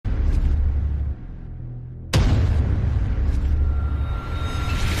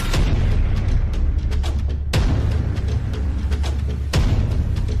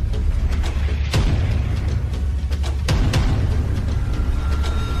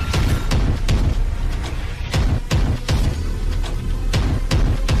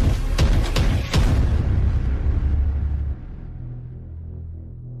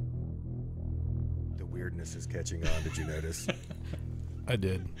I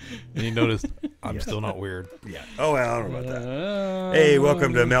did. And you noticed I'm still not weird. Yeah. Oh, well, I don't know about that. Hey,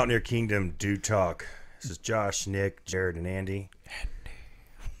 welcome to Mountaineer Kingdom Dude Talk. This is Josh, Nick, Jared, and Andy.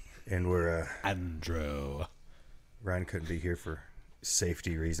 And we're Andrew. Ryan couldn't be here for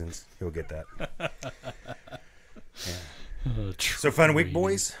safety reasons. He'll get that. Yeah. So fun week,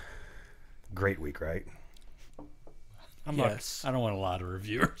 boys. Great week, right? I don't want a lot of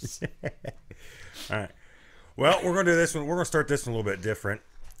reviewers. All right. Well, we're going to do this one. We're going to start this one a little bit different.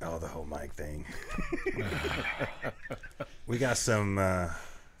 Oh, the whole mic thing. We got some,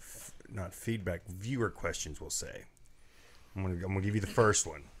 not feedback, viewer questions, we'll say. I'm going to give you the first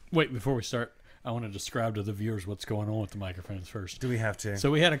one. Wait, before we start, I want to describe to the viewers what's going on with the microphones first. Do we have to? So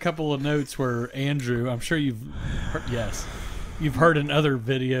we had a couple of notes where Andrew, I'm sure you've heard, you've heard in other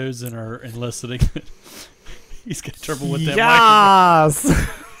videos and listening. He's got trouble with that microphone.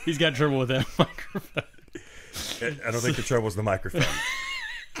 He's got trouble with that microphone. I don't think the trouble is the microphone.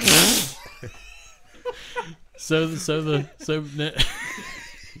 So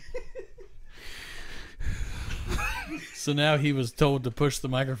now he was told to push the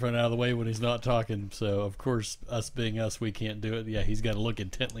microphone out of the way when he's not talking. So of course, us being us, we can't do it. Yeah, he's got to look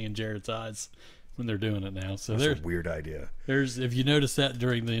intently in Jared's eyes when they're doing it now. So that's a weird idea. If you notice that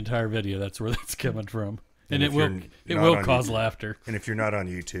during the entire video, that's where that's coming from. And it will cause laughter. And if you're not on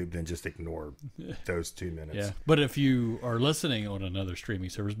YouTube, then just ignore those 2 minutes. Yeah. But if you are listening on another streaming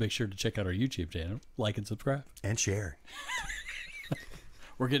service, make sure to check out our YouTube channel, like and subscribe. And share.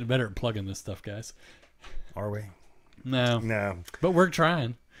 We're getting better at plugging this stuff, guys. Are we? No. But we're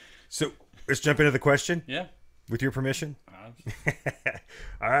trying. So let's jump into the question. Yeah. With your permission.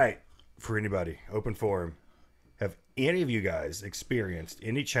 All right. For anybody, open forum. Have any of you guys experienced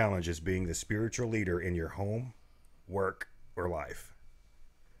any challenges being the spiritual leader in your home, work, or life?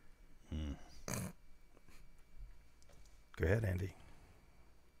 Go ahead, Andy.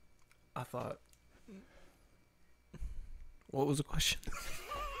 I thought. What was the question?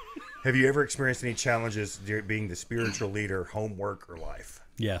 Have you ever experienced any challenges being the spiritual leader, home, work, or life?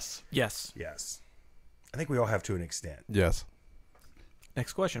 Yes. Yes. Yes. I think we all have to an extent. Yes.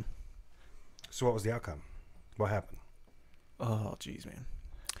 Next question. So what was the outcome? What happened? Oh, geez, man.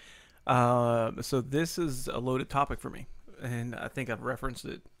 So this is a loaded topic for me, and I think I've referenced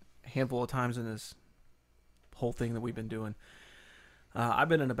it a handful of times in this whole thing that we've been doing. I've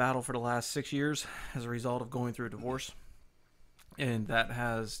been in a battle for the last 6 years as a result of going through a divorce, and that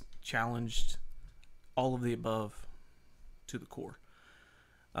has challenged all of the above to the core.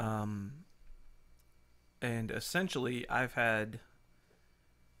 And essentially, I've had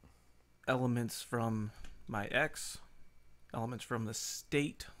elements from my ex, elements from the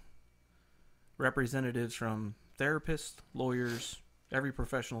state, representatives from therapists, lawyers, every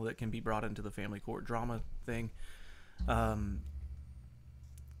professional that can be brought into the family court drama thing. Wow,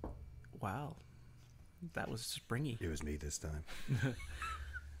 that was springy. It was me this time.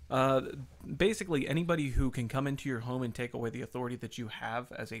 Basically, anybody who can come into your home and take away the authority that you have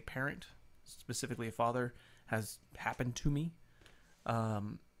as a parent, specifically a father, has happened to me.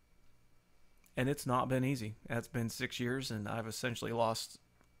 And it's not been easy. It's been 6 years, and I've essentially lost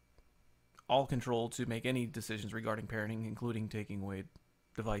all control to make any decisions regarding parenting, including taking away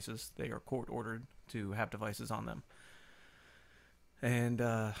devices. They are court-ordered to have devices on them. And,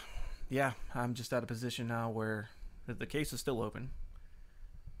 I'm just at a position now where the case is still open,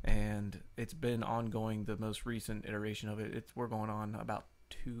 and it's been ongoing. The most recent iteration of it, we're going on about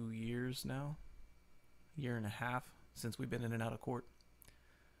 2 years now, a year and a half since we've been in and out of court.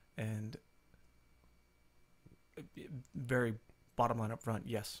 And very bottom line up front,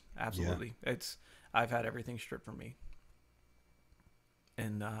 yes, absolutely. Yeah. I've had everything stripped from me,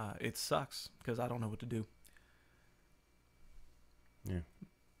 and it sucks because I don't know what to do. Yeah,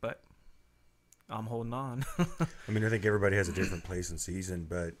 but I'm holding on. I mean, I think everybody has a different place and season,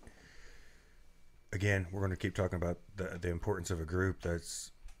 but again, we're going to keep talking about the importance of a group.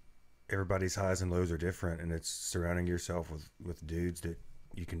 That's everybody's highs and lows are different, and it's surrounding yourself with dudes that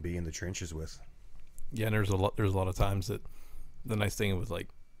you can be in the trenches with. Yeah, and there's a lot of times that the nice thing with like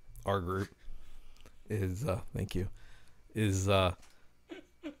our group is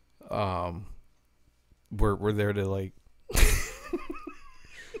we're there to like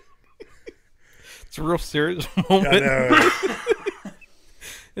it's a real serious moment. I know.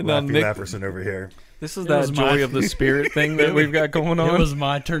 And Laffy Nick Lafferson over here. This is that joy of the spirit thing that we've got going on. It was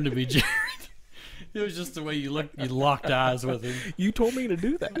my turn to be Jared. It was just the way you locked eyes with him. You told me to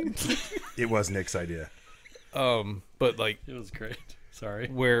do that. It was Nick's idea. But like it was great. Sorry.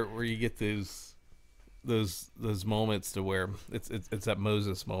 Where you get those moments to where it's that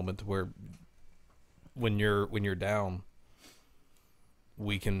Moses moment to where when you're down,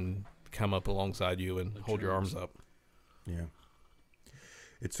 we can come up alongside you and hold your arms up. Yeah.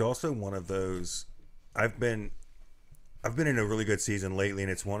 It's also one of those. I've been in a really good season lately,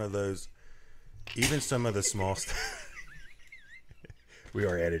 and it's one of those. Even some of the small stuff. We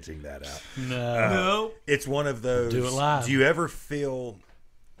are editing that out. No. It's one of those. Do it live. Do you ever feel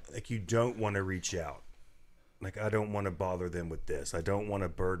like you don't want to reach out? Like, I don't want to bother them with this. I don't want to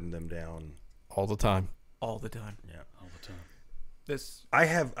burden them down. All the time. All the time. Yeah. All the time. This I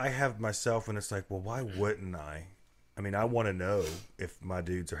have myself, and it's like, well, why wouldn't I? I mean, I want to know if my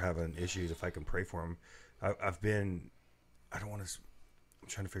dudes are having issues, if I can pray for them. I don't want to. I'm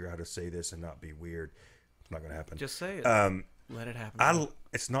trying to figure out how to say this and not be weird. It's not going to happen. just say it. Let it happen.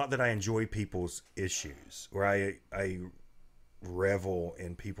 It's not that I enjoy people's issues or I revel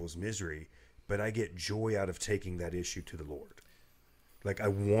in people's misery, but I get joy out of taking that issue to the Lord. Like, I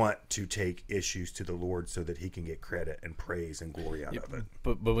want to take issues to the Lord so that He can get credit and praise and glory out of it.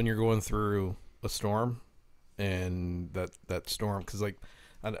 But when you're going through a storm, and that storm, because like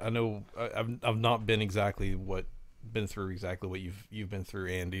I know I've not been through exactly what you've been through,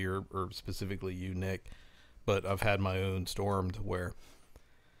 Andy, or specifically you, Nick. But I've had my own storm to where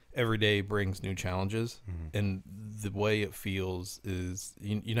every day brings new challenges. Mm-hmm. And the way it feels is,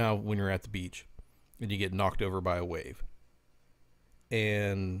 you know, when you're at the beach and you get knocked over by a wave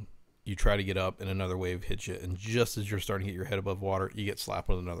and you try to get up and another wave hits you. And just as you're starting to get your head above water, you get slapped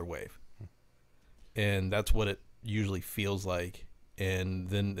with another wave. And that's what it usually feels like. And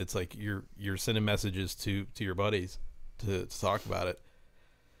then it's like you're sending messages to your buddies to talk about it.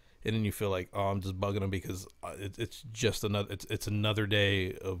 And then you feel like, oh, I'm just bugging them because it's just it's another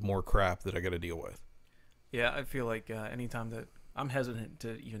day of more crap that I got to deal with. Yeah, I feel like anytime that I'm hesitant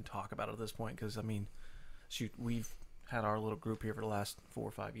to even talk about it at this point, because I mean, shoot, we've had our little group here for the last 4 or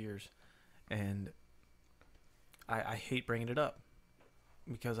 5 years, and I hate bringing it up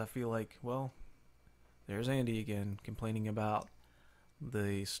because I feel like, well, there's Andy again complaining about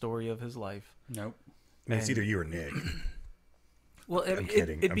the story of his life. Nope. I mean, it's either you or Nick. Well, I'm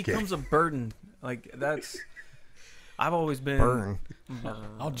kidding. It becomes a burden. Like, that's... I've always been... Burn.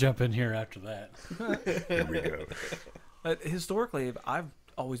 I'll jump in here after that. Here we go. But historically, I've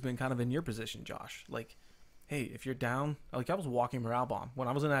always been kind of in your position, Josh. Like, hey, if you're down... Like, I was walking morale bomb. When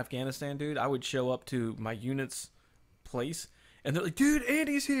I was in Afghanistan, dude, I would show up to my unit's place, and they're like, dude,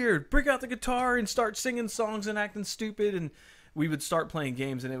 Andy's here. Bring out the guitar and start singing songs and acting stupid. And we would start playing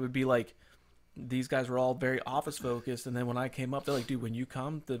games, and it would be like... These guys were all very office focused, and then when I came up, they're like, dude, when you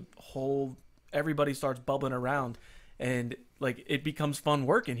come, everybody starts bubbling around, and like it becomes fun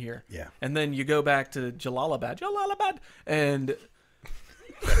working here. Yeah. And then you go back to Jalalabad, and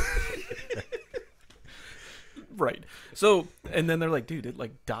right. So, and then they're like, dude, it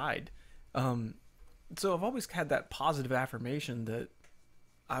like died. So I've always had that positive affirmation that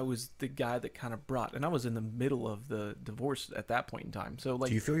I was the guy that kind of brought, and I was in the middle of the divorce at that point in time. So like,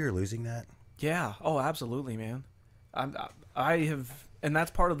 do you feel you're losing that? Yeah. Oh, absolutely, man. I have, and that's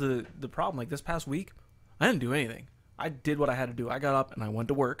part of the problem. Like this past week, I didn't do anything. I did what I had to do. I got up and I went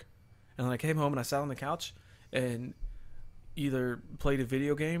to work, and then I came home and I sat on the couch and either played a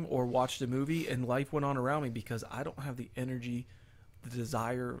video game or watched a movie, and life went on around me because I don't have the energy, the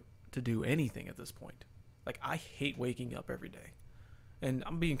desire to do anything at this point. Like, I hate waking up every day, and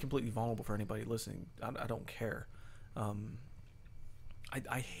I'm being completely vulnerable for anybody listening. I don't care.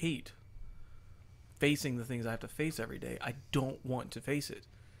 I hate facing the things I have to face every day. I don't want to face it.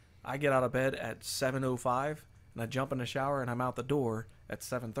 I get out of bed at 7:05 and I jump in the shower and I'm out the door at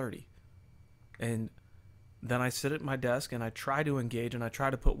 7:30. And then I sit at my desk and I try to engage and I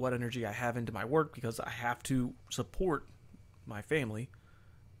try to put what energy I have into my work because I have to support my family.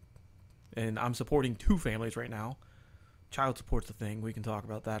 And I'm supporting 2 families right now. Child support's a thing. We can talk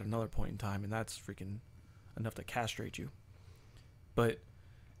about that at another point in time, and that's freaking enough to castrate you. But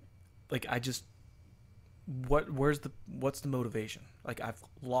like, I just what's the motivation? Like, I've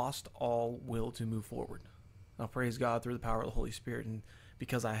lost all will to move forward. I'll praise God through the power of the Holy Spirit, and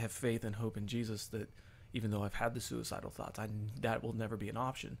because I have faith and hope in Jesus, that even though I've had the suicidal thoughts, that will never be an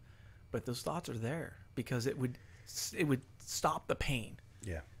option. But those thoughts are there because it would stop the pain.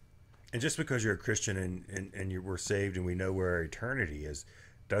 Yeah. And just because you're a Christian and we're saved and we know where our eternity is,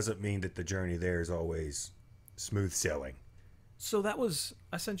 doesn't mean that the journey there is always smooth sailing. So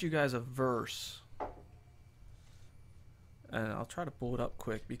I sent you guys a verse, and I'll try to pull it up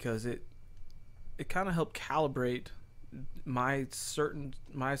quick because it kind of helped calibrate my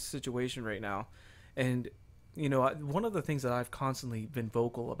situation right now. And, you know, one of the things that I've constantly been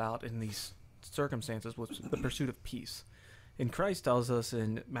vocal about in these circumstances was the pursuit of peace. And Christ tells us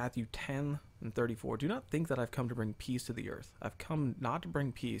in Matthew 10:34, "Do not think that I've come to bring peace to the earth. I've come not to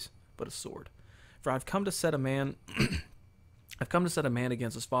bring peace, but a sword. For I've come to set a man I've come to set a man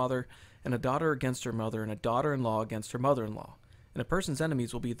against his father, and a daughter against her mother, and a daughter-in-law against her mother-in-law. And a person's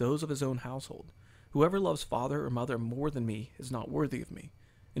enemies will be those of his own household. Whoever loves father or mother more than me is not worthy of me,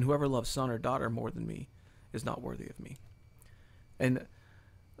 and whoever loves son or daughter more than me is not worthy of me." And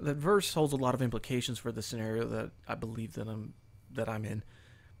that verse holds a lot of implications for the scenario that I believe that I'm in.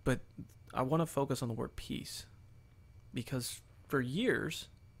 But I want to focus on the word peace, because for years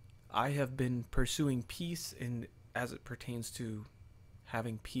I have been pursuing peace as it pertains to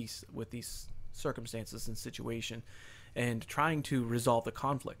having peace with these circumstances and situation and trying to resolve the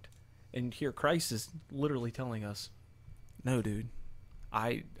conflict. And here Christ is literally telling us, no, dude,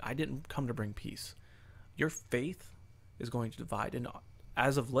 I didn't come to bring peace. Your faith is going to divide. And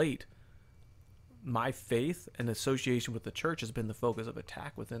as of late, my faith and association with the church has been the focus of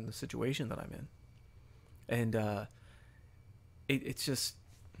attack within the situation that I'm in. And it's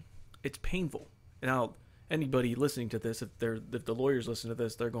painful. Now, anybody listening to this, if the lawyers listen to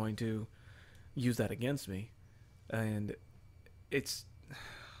this, they're going to use that against me. And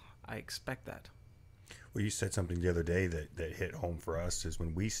I expect that. Well, you said something the other day that hit home for us, is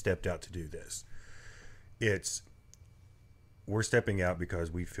when we stepped out to do this, we're stepping out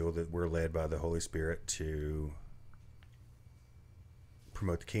because we feel that we're led by the Holy Spirit to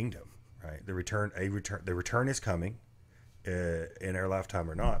promote the kingdom, right? The return is coming in our lifetime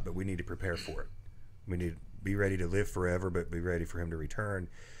or not, but we need to prepare for it. We need to be ready to live forever, but be ready for him to return.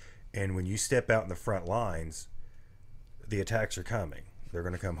 And when you step out in the front lines, the attacks are coming. They're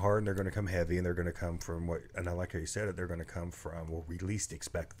going to come hard, and they're going to come heavy, and they're going to come from and I like how you said it, they're going to come from where we least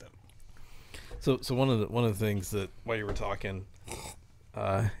expect them. So one of the things that while you were talking,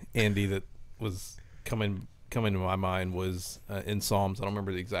 Andy, that was coming to my mind was in Psalms. I don't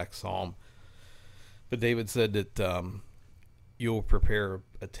remember the exact psalm, but David said that you'll prepare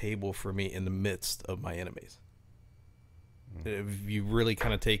a table for me in the midst of my enemies. If you really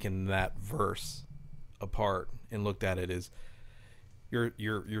kind of taken that verse apart and looked at it as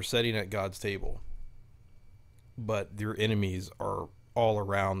you're sitting at God's table, but your enemies are all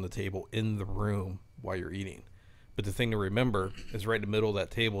around the table in the room while you're eating. But the thing to remember is right in the middle of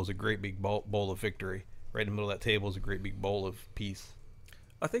that table is a great big bowl of victory. Right in the middle of that table is a great big bowl of peace.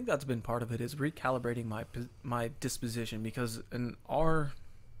 I think that's been part of it, is recalibrating my disposition, because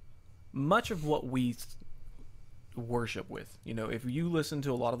much of what we worship with, if you listen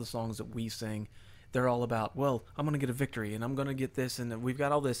to a lot of the songs that we sing, they're all about, well, I'm going to get a victory and I'm going to get this, and we've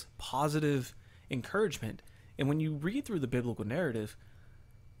got all this positive encouragement. And when you read through the biblical narrative,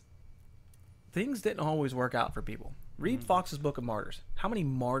 things didn't always work out for people. Read Fox's Book of Martyrs. How many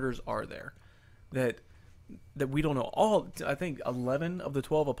martyrs are there that we don't know? I think 11 of the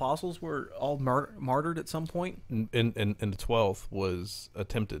 12 apostles were all martyred at some point. And the 12th was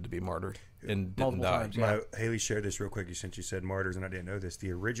attempted to be martyred and didn't Multiple die. times, yeah. Haley shared this real quick since you said martyrs, and I didn't know this.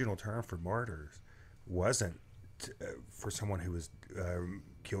 The original term for martyrs wasn't for someone who was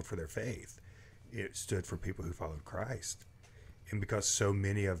killed for their faith. It stood for people who followed Christ. And because so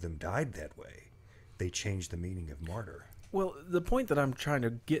many of them died that way, they changed the meaning of martyr. Well, the point that I'm trying to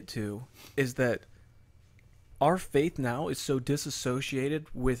get to is that our faith now is so disassociated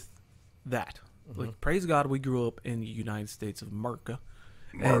with that. Mm-hmm. Like, praise God, we grew up in the United States of America.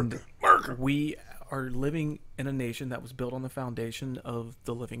 And we are living in a nation that was built on the foundation of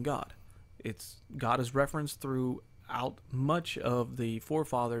the living God. God is referenced throughout much of the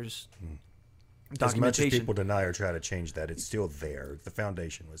forefathers' documentation. As much as people deny or try to change that, it's still there. The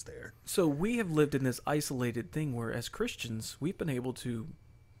foundation was there. So we have lived in this isolated thing where, as Christians, we've been able to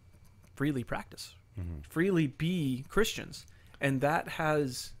freely practice, freely be Christians, and that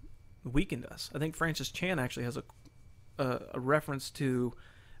has weakened us. I think Francis Chan actually has a reference to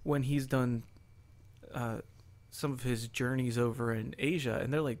when he's done some of his journeys over in Asia,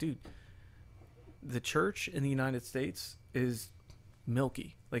 and they're like, dude, the church in the United States is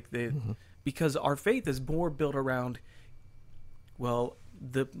milky. Like, because our faith is more built around,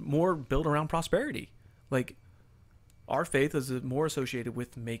 built around prosperity. Like, our faith is more associated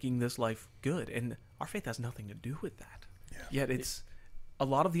with making this life good, and our faith has nothing to do with that. Yeah. Yet it's a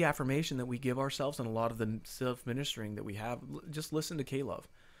lot of the affirmation that we give ourselves and a lot of the self-ministering that we have. Just listen to K-Love.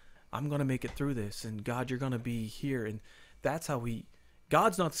 I'm going to make it through this, and God, you're going to be here. And that's how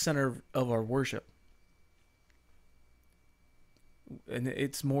God's not the center of our worship. And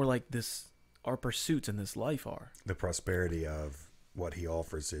it's more like this, our pursuits in this life are. The prosperity of what he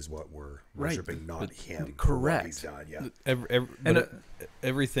offers is what we're worshiping, not him. Correct. He's done, yeah.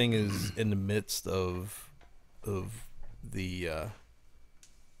 Everything is in the midst of the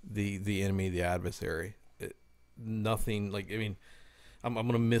enemy, the adversary. Nothing like, I mean, I'm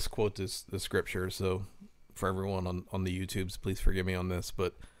going to misquote the scripture, so for everyone on the YouTubes, please forgive me on this,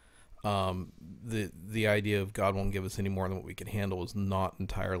 but the idea of God won't give us any more than what we can handle is not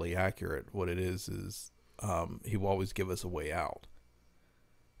entirely accurate. What it is he will always give us a way out,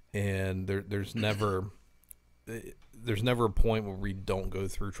 and there's never a point where we don't go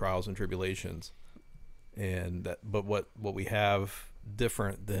through trials and tribulations, but what we have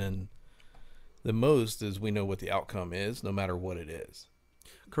different than the most is we know what the outcome is, no matter what it is.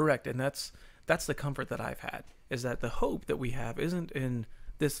 Correct, and that's the comfort that I've had, is that the hope that we have isn't in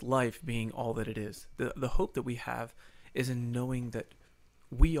this life being all that it is. The hope that we have is in knowing that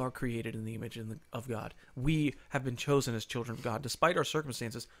we are created in the image of God. We have been chosen as children of God. Despite our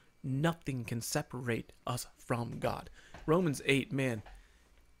circumstances, nothing can separate us from God. Romans 8, man,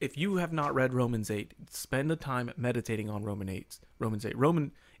 if you have not read Romans 8, spend the time meditating on Romans 8. Romans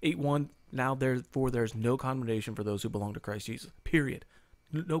 8:1, now therefore there's no condemnation for those who belong to Christ Jesus. Period.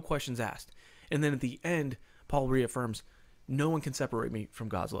 No questions asked. And then at the end, Paul reaffirms, no one can separate me from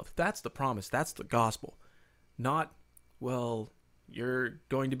God's love. That's the promise. That's the gospel. Not, well, you're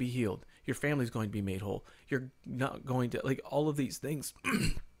going to be healed. Your family's going to be made whole. You're not going to, like, all of these things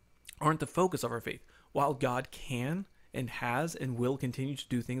aren't the focus of our faith. While God can and has and will continue to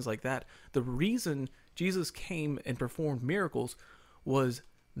do things like that, the reason Jesus came and performed miracles was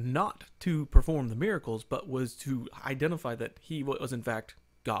not to perform the miracles, but was to identify that he was in fact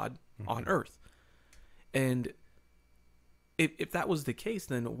God on earth. And if that was the case,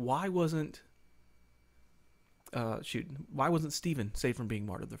 then why wasn't Stephen saved from being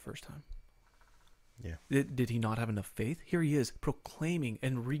martyred the first time? Yeah. Did he not have enough faith? Here he is proclaiming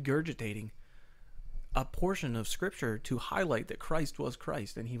and regurgitating a portion of scripture to highlight that Christ was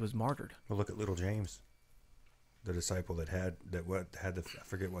Christ and he was martyred. Well, look at little James, the disciple that had I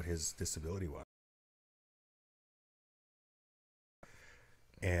forget what his disability was,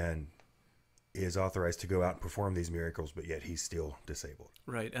 and is authorized to go out and perform these miracles, but yet he's still disabled.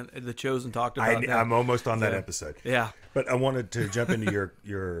 Right, and The Chosen talked about that. I'm almost on that episode. Yeah. But I wanted to jump into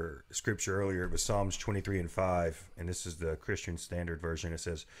your scripture earlier. It was Psalms 23:5, and this is the Christian Standard Version. It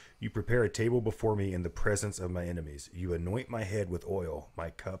says, "You prepare a table before me in the presence of my enemies. You anoint my head with oil. My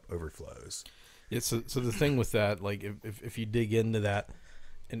cup overflows." Yeah, so the thing with that, like if you dig into that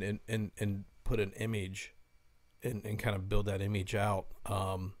and put an image and kind of build that image out,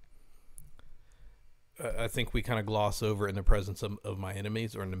 I think we kind of gloss over in the presence of my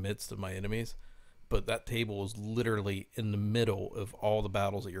enemies, or in the midst of my enemies, but that table is literally in the middle of all the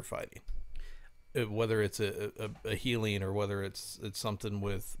battles that you're fighting. Whether it's a healing, or whether it's something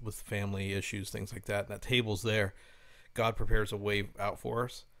with family issues, things like that, that table's there. God prepares a way out for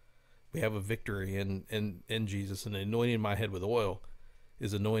us. We have a victory in Jesus, and anointing my head with oil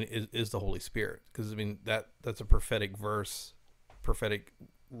is the Holy Spirit. Because I mean that's a prophetic verse,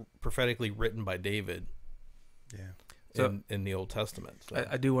 prophetically written by David. Yeah. In the Old Testament. So.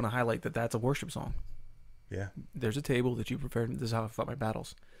 I do want to highlight that that's a worship song. Yeah. There's a table that you prepared. This is how I fought my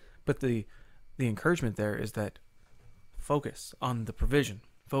battles. But the encouragement there is that focus on the provision.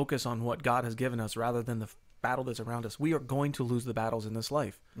 Focus on what God has given us rather than the battle that's around us. We are going to lose the battles in this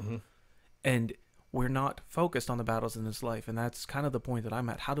life. Mm-hmm. And we're not focused on the battles in this life. And that's kind of the point that I'm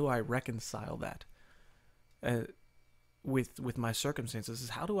at. How do I reconcile that with my circumstances?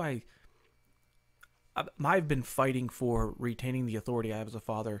 How do I've been fighting for retaining the authority I have as a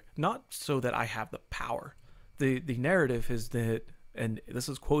father, not so that I have the power. The narrative is that, and this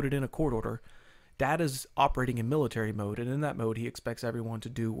is quoted in a court order, Dad is operating in military mode, and in that mode he expects everyone to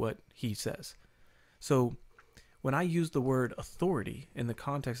do what he says. So when I use the word authority in the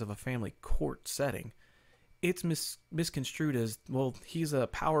context of a family court setting, it's misconstrued as, well, he's a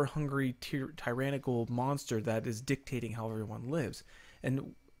power-hungry, tyrannical monster that is dictating how everyone lives.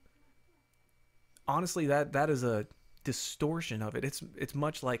 And honestly, that is a distortion of it. It's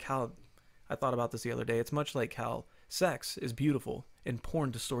much like how, I thought about this the other day, it's much like how sex is beautiful and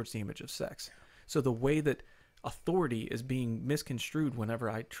porn distorts the image of sex. So the way that authority is being misconstrued whenever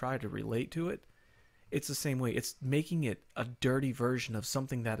I try to relate to it, it's the same way. It's making it a dirty version of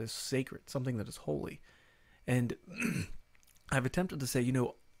something that is sacred, something that is holy. And I've attempted to say,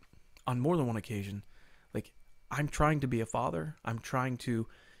 on more than one occasion, like, I'm trying to be a father. I'm trying to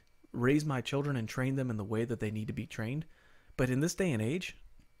raise my children and train them in the way that they need to be trained. But in this day and age,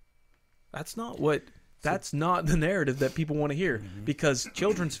 that's not the narrative that people want to hear, because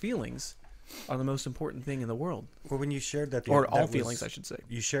children's feelings are the most important thing in the world. Well, when you shared that, feelings, I should say.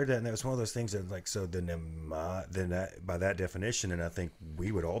 You shared that, and that was one of those things that, like, so then by that definition, and I think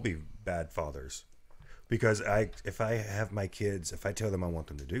we would all be bad fathers, Because if I have my kids, if I tell them I want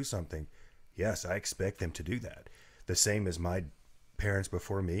them to do something, yes, I expect them to do that. The same as my parents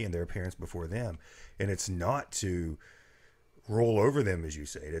before me and their parents before them. And it's not to roll over them, as you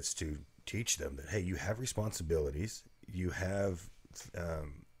say. It's to teach them that, hey, you have responsibilities. You have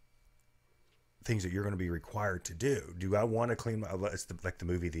things that you're going to be required to do. Do I want to clean my... It's like the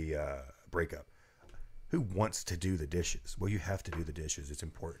movie The Breakup. Who wants to do the dishes? Well, you have to do the dishes. It's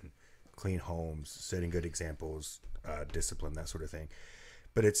important. Clean homes, setting good examples, discipline, that sort of thing.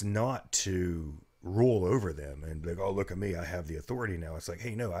 But it's not to rule over them and be like, oh, look at me, I have the authority now. It's like,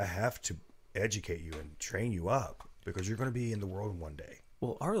 hey, no, I have to educate you and train you up because you're going to be in the world one day.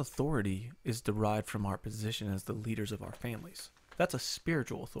 Well, our authority is derived from our position as the leaders of our families. That's a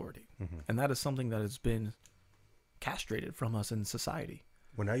spiritual authority. Mm-hmm. And that is something that has been castrated from us in society.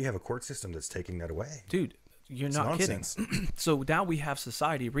 Well, now you have a court system that's taking that away. Dude, you're not nonsense. Kidding. So now we have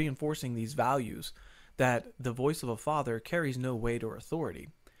society reinforcing these values that the voice of a father carries no weight or authority.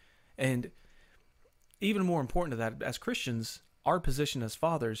 And even more important to that, as Christians, our position as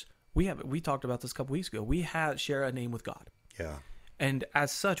fathers, we talked about this a couple weeks ago. We share a name with God. Yeah. And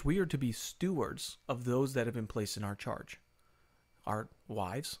as such, we are to be stewards of those that have been placed in our charge, our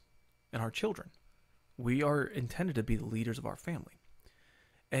wives and our children. We are intended to be the leaders of our family.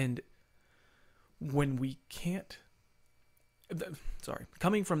 And when we can't,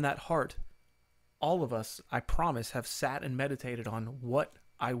 coming from that heart, all of us, I promise, have sat and meditated on what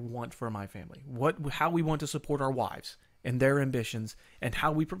I want for my family, how we want to support our wives and their ambitions, and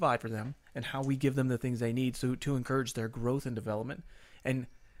how we provide for them, and how we give them the things they need to encourage their growth and development, and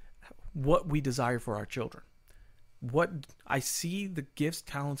what we desire for our children. What I see the gifts,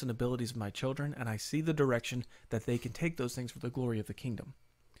 talents, and abilities of my children, and I see the direction that they can take those things for the glory of the kingdom.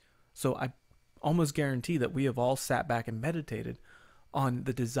 So I almost guarantee that we have all sat back and meditated on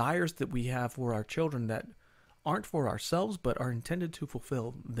the desires that we have for our children that aren't for ourselves, but are intended to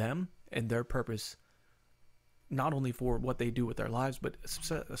fulfill them and their purpose, not only for what they do with their lives, but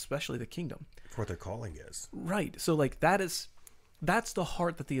especially the kingdom. For what their calling is. Right. So like that's the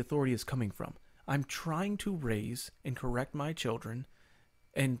heart that the authority is coming from. I'm trying to raise and correct my children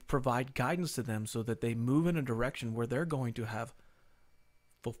and provide guidance to them so that they move in a direction where they're going to have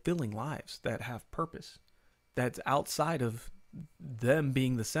fulfilling lives that have purpose, that's outside of them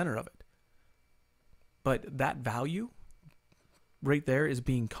being the center of it. But that value right there is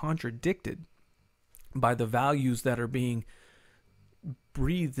being contradicted by the values that are being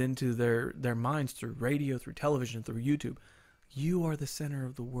breathed into their minds through radio, through television, through YouTube. You are the center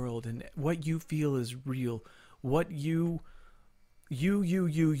of the world, and what you feel is real. What you.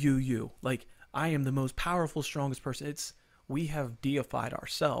 Like, I am the most powerful, strongest person. We have deified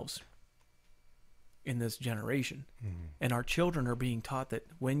ourselves in this generation. Mm-hmm. And our children are being taught that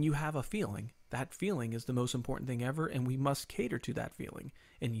when you have a feeling, that feeling is the most important thing ever, and we must cater to that feeling.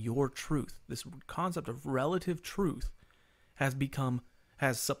 And your truth, this concept of relative truth, has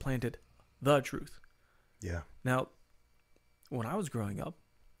supplanted the truth. Yeah. Now, when I was growing up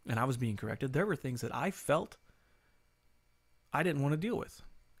and I was being corrected, there were things that I felt I didn't want to deal with.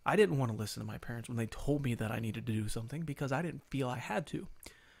 I didn't want to listen to my parents when they told me that I needed to do something because I didn't feel I had to.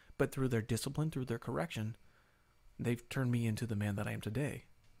 But through their discipline, through their correction, they've turned me into the man that I am today.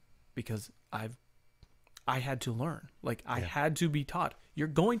 Because I had to learn. Like, I had to be taught. You're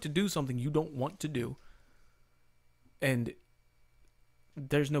going to do something you don't want to do. And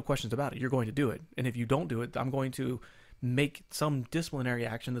there's no questions about it. You're going to do it. And if you don't do it, I'm going to make some disciplinary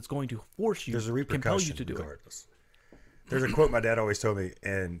action that's going to force you, there's a repercussion, compel you to do regardless. There's a quote my dad always told me,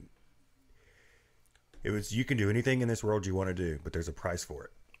 and it was, you can do anything in this world you want to do, but there's a price for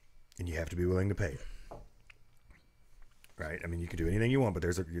it. And you have to be willing to pay it. Right? I mean, you can do anything you want, but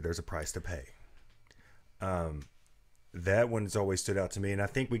there's a price to pay. That one's always stood out to me, and I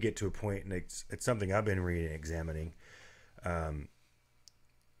think we get to a point, and it's something I've been reading and examining.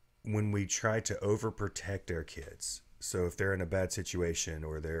 When we try to overprotect our kids, so if they're in a bad situation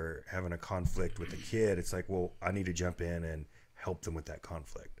or they're having a conflict with a kid, it's like, well, I need to jump in and help them with that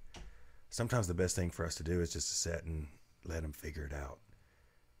conflict. Sometimes the best thing for us to do is just to sit and let them figure it out.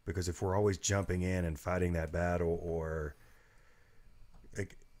 Because if we're always jumping in and fighting that battle, or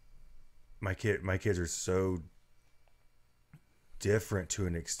like my kids are so different to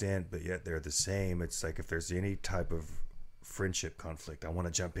an extent, but yet they're the same. It's like if there's any type of friendship conflict, I want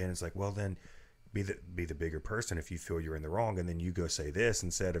to jump in. It's like, well, then be the bigger person if you feel you're in the wrong, and then you go say this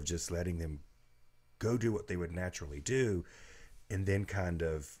instead of just letting them go do what they would naturally do, and then kind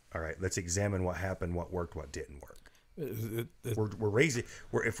of, all right, let's examine what happened, what worked, what didn't work. We're raising,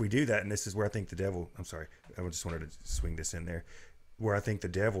 if we do that, and this is where I think the devil, I'm sorry, I just wanted to swing this in there, where I think the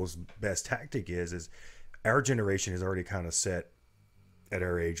devil's best tactic is our generation is already kind of set at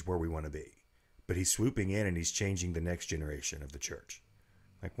our age where we want to be. But he's swooping in and he's changing the next generation of the church.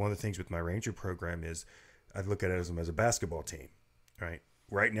 Like one of the things with my Ranger program is I look at it as a basketball team, right?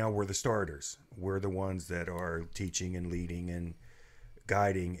 Right now we're the starters. We're the ones that are teaching and leading and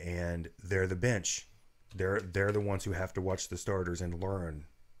guiding, and they're the bench. They're the ones who have to watch the starters and learn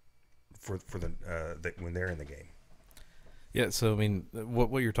for the when they're in the game. Yeah, so I mean,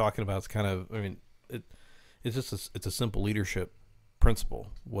 what you're talking about is kind of, I mean, it's just it's a simple leadership principle.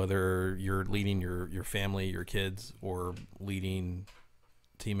 Whether you're leading your family, your kids, or leading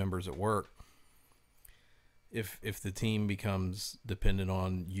team members at work, if the team becomes dependent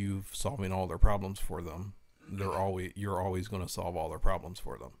on you solving all their problems for them, you're always going to solve all their problems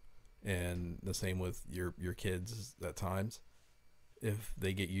for them. And the same with your kids at times. If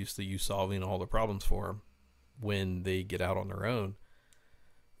they get used to you solving all the problems for them, when they get out on their own,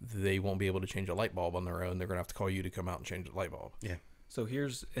 they won't be able to change a light bulb on their own. They're going to have to call you to come out and change the light bulb. Yeah. So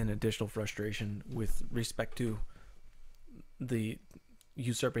here's an additional frustration with respect to the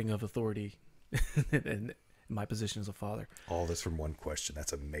usurping of authority and my position as a father. All this from one question.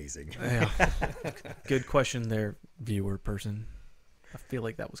 That's amazing. Yeah. Good question there, viewer person. I feel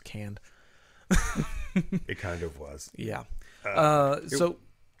like that was canned. It kind of was. Yeah. So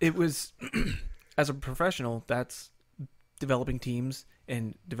it was, as a professional, that's developing teams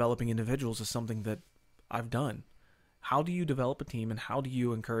and developing individuals is something that I've done. How do you develop a team and how do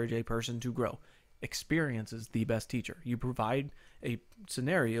you encourage a person to grow? Experience is the best teacher. You provide a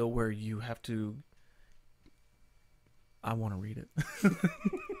scenario where you have to... I want to read it.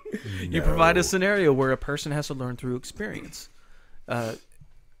 You provide a scenario where a person has to learn through experience.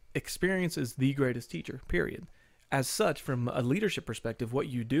 Experience is the greatest teacher, period. As such, from a leadership perspective, what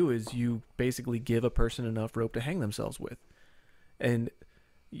you do is you basically give a person enough rope to hang themselves with. And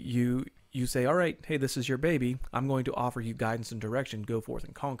you say, all right, hey, this is your baby. I'm going to offer you guidance and direction. Go forth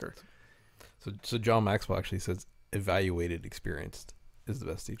and conquer. So John Maxwell actually says evaluated experienced is the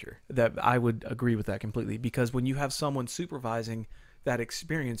best teacher. That I would agree with that completely, because when you have someone supervising that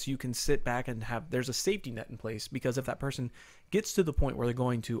experience, you can sit back and there's a safety net in place, because if that person gets to the point where they're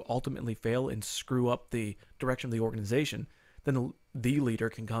going to ultimately fail and screw up the direction of the organization, then the leader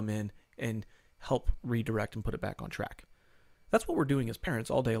can come in and help redirect and put it back on track. That's what we're doing as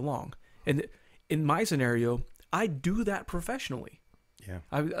parents all day long. And in my scenario, I do that professionally. Yeah.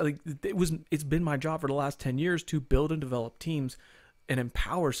 It's been my job for the last 10 years to build and develop teams and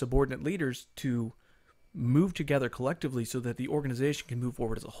empower subordinate leaders to move together collectively so that the organization can move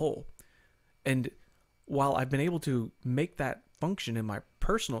forward as a whole. And while I've been able to make that function in my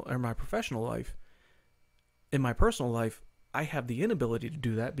personal or my professional life, in my personal life, I have the inability to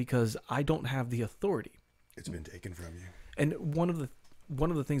do that because I don't have the authority. It's been taken from you. And one of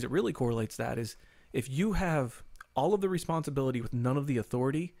the things that really correlates that is if you have all of the responsibility with none of the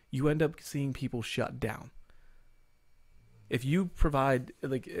authority, you end up seeing people shut down. If you provide,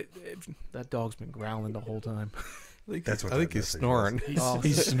 that dog's been growling the whole time. That's what I think he's snoring.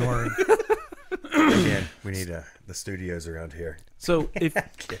 He's snoring. Again, we need the studios around here. So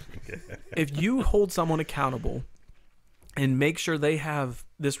if you hold someone accountable and make sure they have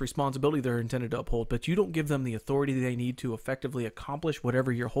this responsibility they're intended to uphold, but you don't give them the authority they need to effectively accomplish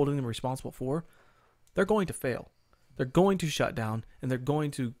whatever you're holding them responsible for, they're going to fail. They're going to shut down, and they're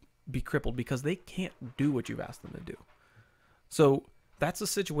going to be crippled because they can't do what you've asked them to do. So that's a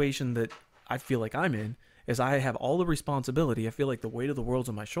situation that I feel like I'm in, is I have all the responsibility. I feel like the weight of the world's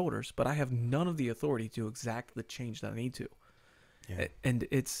on my shoulders, but I have none of the authority to exact the change that I need to. Yeah. And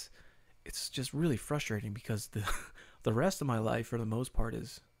it's just really frustrating because the rest of my life, for the most part,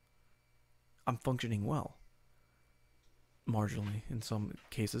 is I'm functioning well. Marginally in some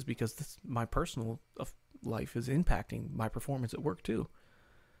cases, because my personal life is impacting my performance at work too.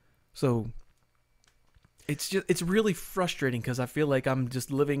 So it's really frustrating because I feel like I'm just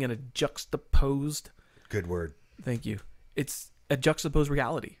living in a juxtaposed... Good word. Thank you. It's a juxtaposed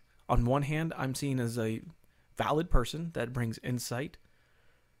reality. On one hand, I'm seen as a valid person that brings insight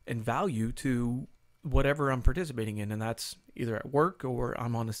and value to whatever I'm participating in, and that's either at work or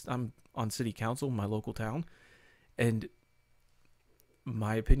I'm on city council in my local town, and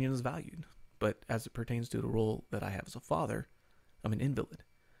my opinion is valued. But as it pertains to the role that I have as a father, I'm an invalid.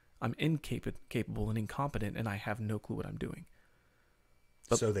 I'm incapable and incompetent, and I have no clue what I'm doing.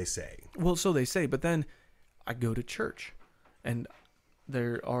 But, so they say. Well, so they say, but then I go to church, and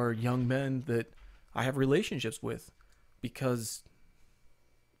there are young men that I have relationships with because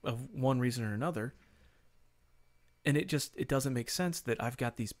of one reason or another, and it doesn't make sense that I've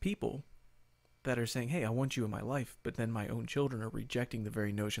got these people that are saying, hey, I want you in my life, but then my own children are rejecting the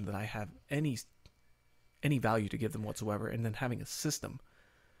very notion that I have any any value to give them whatsoever, and then having a system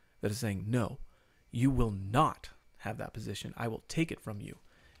that is saying, no, you will not have that position. I will take it from you.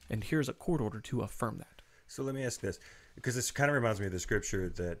 And here's a court order to affirm that. So let me ask this, because this kind of reminds me of the scripture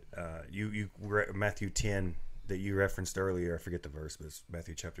that Matthew 10 that you referenced earlier. I forget the verse, but it's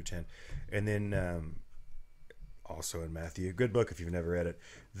Matthew chapter 10. And then also in Matthew, good book if you've never read it,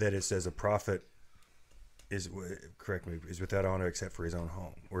 that it says a prophet is without honor except for his own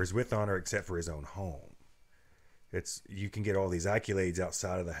home, or is with honor except for his own home. It's, you can get all these accolades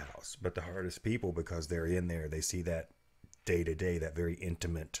outside of the house, but the hardest people, because they're in there, they see that day to day, that very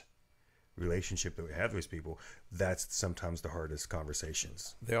intimate relationship that we have with people. That's sometimes the hardest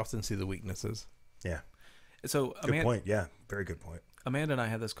conversations. They often see the weaknesses. Yeah. So Good point. Yeah, very good point. Amanda and I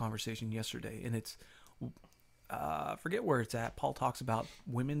had this conversation yesterday, and it's, forget where it's at. Paul talks about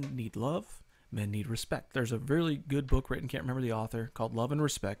women need love, men need respect. There's a really good book written, can't remember the author, called Love and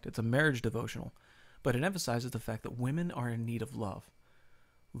Respect. It's a marriage devotional, but it emphasizes the fact that women are in need of love.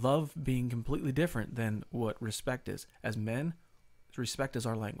 Love being completely different than what respect is. As men, respect is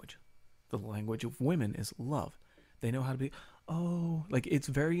our language. The language of women is love. They know how to be, like it's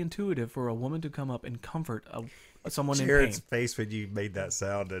very intuitive for a woman to come up and comfort someone Jared's in pain. face when you made that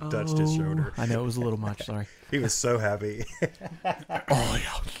sound and touched his shoulder. I know, it was a little much, sorry. He was so happy.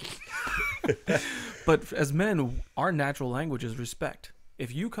 Oh, yeah. But as men, our natural language is respect.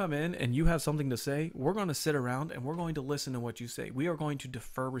 If you come in and you have something to say, we're going to sit around and we're going to listen to what you say. We are going to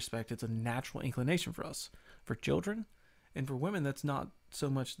defer respect. It's a natural inclination for us. For children and for women, that's not so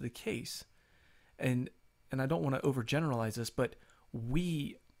much the case. And I don't want to overgeneralize this, but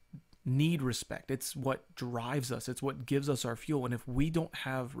we need respect. It's what drives us. It's what gives us our fuel. And if we don't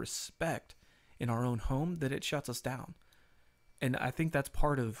have respect in our own home, then it shuts us down. And I think that's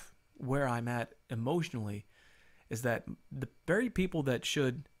part of where I'm at emotionally, is that the very people that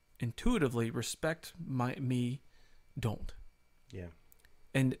should intuitively respect me don't. Yeah.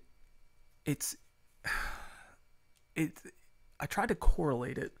 And I try to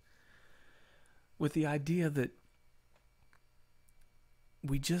correlate it with the idea that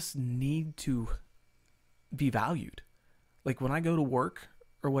we just need to be valued. Like when I go to work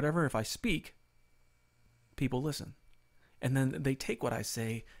or whatever, if I speak, people listen. And then they take what I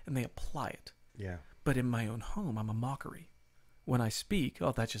say and they apply it. Yeah. But in my own home, I'm a mockery. When I speak,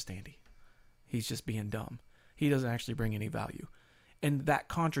 that's just Andy. He's just being dumb. He doesn't actually bring any value. And that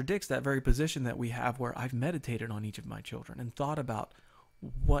contradicts that very position that we have, where I've meditated on each of my children and thought about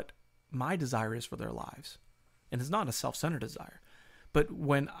what my desire is for their lives. And it's not a self-centered desire. But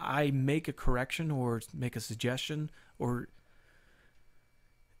when I make a correction or make a suggestion and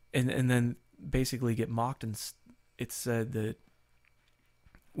then basically get mocked, and it's said that,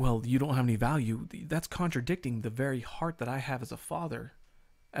 well, you don't have any value, that's contradicting the very heart that I have as a father,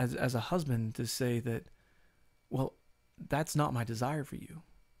 as a husband, to say that, well, that's not my desire for you.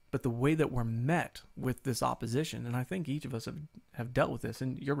 But the way that we're met with this opposition, and I think each of us have dealt with this,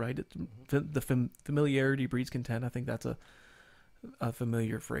 and you're right, the familiarity breeds contempt. I think that's a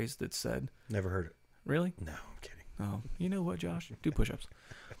familiar phrase that's said. Never heard it. Really? No, I'm kidding. Oh, you know what, Josh? Do push-ups.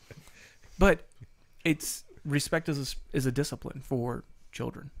 But respect is a discipline for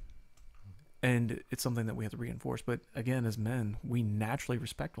children. And it's something that we have to reinforce. But again, as men, we naturally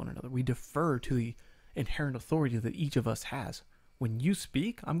respect one another. We defer to the inherent authority that each of us has. When you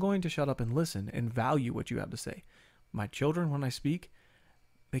speak, I'm going to shut up and listen and value what you have to say. My children, when I speak,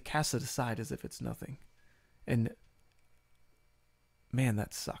 they cast it aside as if it's nothing. And man,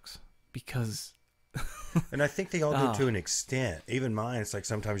 that sucks, because and I think they all do to an extent. Even mine, it's like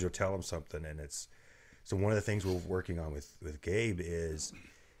sometimes you'll tell them something, and it's, so one of the things we're working on with Gabe is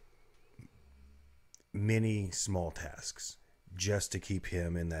many small tasks just to keep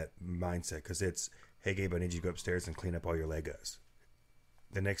him in that mindset. Because it's, hey Gabe, I need you to go upstairs and clean up all your Legos.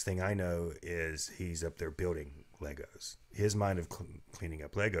 The next thing I know is he's up there building Legos. His mind of cleaning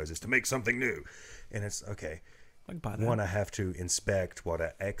up Legos is to make something new. And it's, okay, one, I have to inspect what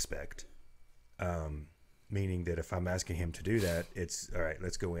I expect. Meaning that if I'm asking him to do that, it's, all right,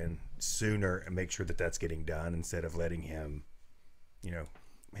 let's go in sooner and make sure that that's getting done, instead of letting him,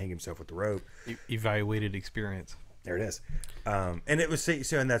 hang himself with the rope. Evaluated experience. There it is. And it was,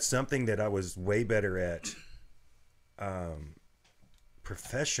 so, and that's something that I was way better at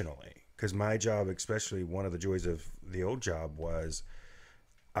professionally, because my job, especially one of the joys of the old job, was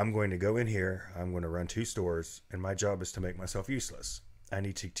I'm going to go in here, I'm going to run 2 stores, and my job is to make myself useless. I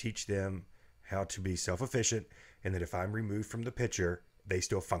need to teach them how to be self-efficient, and that if I'm removed from the picture, they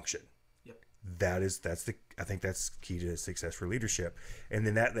still function. Yep. I think that's key to success for leadership. And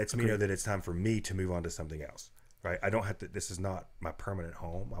then that lets me know that it's time for me to move on to something else. Right? I don't have to, this is not my permanent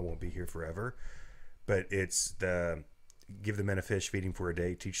home. I won't be here forever. but it's the give the man a fish, feed him for a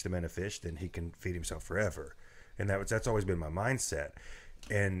day, teach the man a fish, then he can feed himself forever. And that's always been my mindset.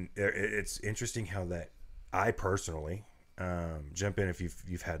 And it's interesting how that I personally jump in if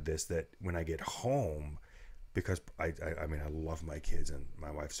you've had this, that when I get home, because I mean I love my kids and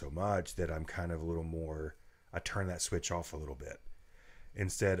my wife so much that I'm kind of a little more, I turn that switch off a little bit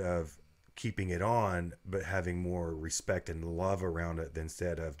instead of keeping it on, but having more respect and love around it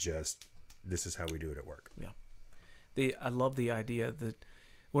instead of just this is how we do it at work. Yeah. I love the idea that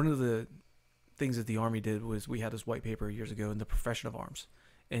one of the things that the Army did was we had this white paper years ago in the profession of arms.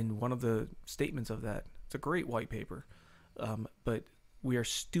 And one of the statements of that, it's a great white paper, but we are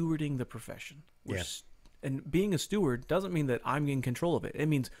stewarding the profession. And being a steward doesn't mean that I'm in control of it. It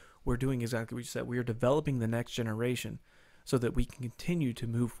means we're doing exactly what you said. We are developing the next generation so that we can continue to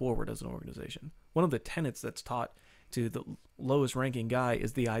move forward as an organization. One of the tenets that's taught to the lowest ranking guy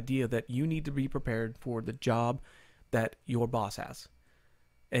is the idea that you need to be prepared for the job that your boss has.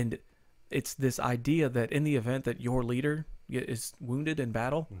 And it's this idea that in the event that your leader is wounded in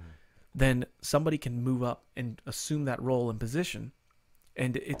battle, then somebody can move up and assume that role and position.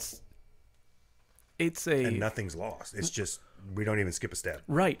 And and nothing's lost. It's just we don't even skip a step.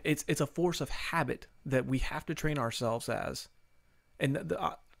 Right. It's a force of habit that we have to train ourselves as. And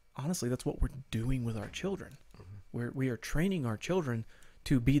honestly, that's what we're doing with our children. We are training our children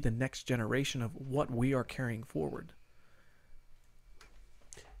to be the next generation of what we are carrying forward.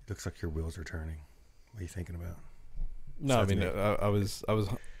 Looks like your wheels are turning. What are you thinking about? No, I mean, I was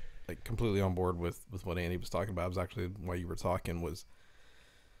like completely on board with what Andy was talking about. It was actually why you were talking was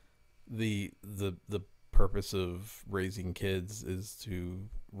the purpose of raising kids is to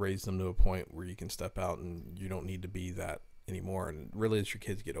raise them to a point where you can step out and you don't need to be that anymore. And really, as your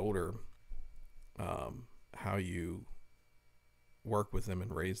kids get older, how you work with them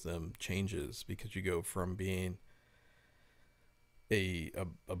and raise them changes, because you go from being a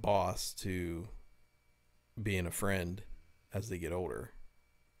boss to being a friend as they get older.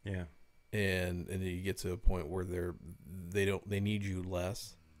 Yeah. And then you get to a point where they need you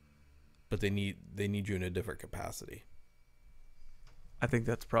less, but they need you in a different capacity. I think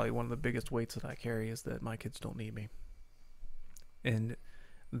that's probably one of the biggest weights that I carry, is that my kids don't need me. And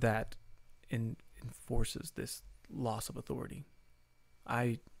that enforces this loss of authority.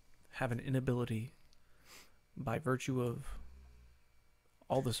 I have an inability, by virtue of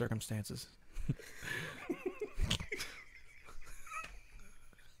all the circumstances.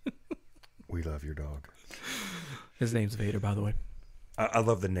 We love your dog. His name's Vader, by the way. I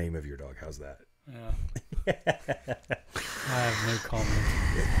love the name of your dog. How's that? Yeah. I have no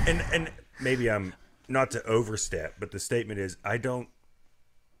comment. And maybe I'm not to overstep, but the statement is I don't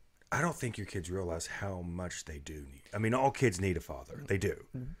think your kids realize how much they do need. I mean, all kids need a father. They do.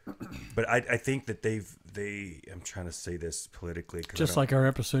 But I think that I'm trying to say this politically. Just like our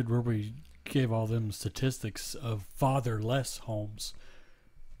episode where we gave all them statistics of fatherless homes.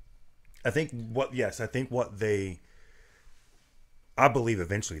 I believe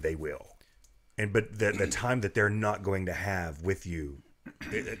eventually they will. But the time that they're not going to have with you,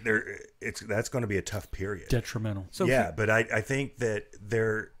 that's going to be a tough period. Detrimental. So but I think that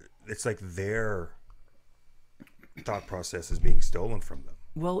it's like their thought process is being stolen from them.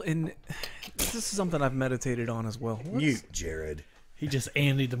 Well, and this is something I've meditated on as well. Mute, Jared. He just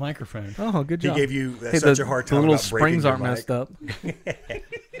Andy'd the microphone. Oh, good He job. gave you such a hard time. The little about breaking springs your aren't mic. messed up.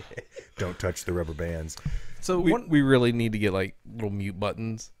 Don't touch the rubber bands. So We really need to get like little mute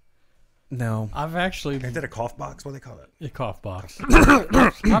buttons. No. I've actually Is that a cough box? What do they call it? a cough box.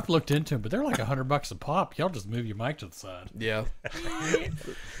 I've looked into them, but they're like $100 a pop. Y'all just move your mic to the side. Yeah.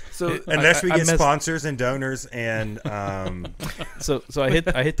 So Unless we I get messed- sponsors and donors and So I hit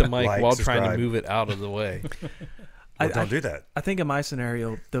the mic Like, while trying subscribe. to move it out of the way. don't do that. I think in my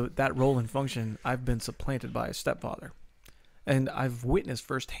scenario, that role and function, I've been supplanted by a stepfather. And I've witnessed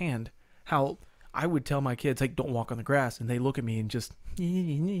firsthand how I would tell my kids, like, don't walk on the grass. And they look at me and just,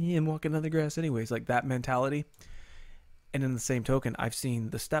 I'm walking on the grass anyways. Like that mentality. And in the same token, I've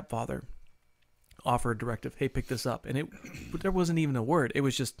seen the stepfather offer a directive, hey, pick this up. And there wasn't even a word. It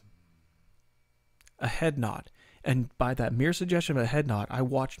was just a head nod. And by that mere suggestion of a head nod, I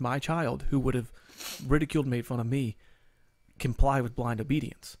watched my child, who would have ridiculed, made fun of me, comply with blind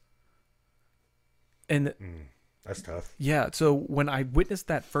obedience. And That's tough. yeah, so when I witnessed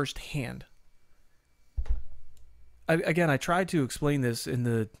that firsthand, I tried to explain this in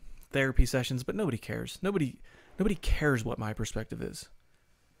the therapy sessions, but nobody cares. Nobody cares what my perspective is.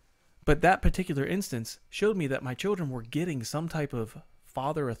 But that particular instance showed me that my children were getting some type of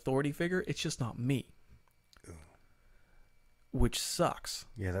father authority figure. It's just not me. which sucks.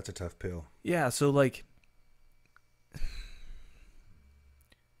 Yeah, that's a tough pill. Yeah, so like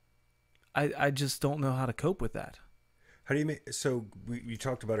I just don't know how to cope with that. How do you make? So you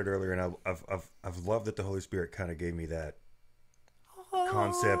talked about it earlier, and I've loved that the Holy Spirit kind of gave me that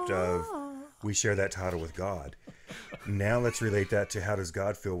concept of we share that title with God. Now let's relate that to how does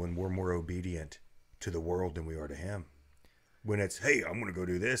God feel when we're more obedient to the world than we are to Him? When it's, hey, I'm going to go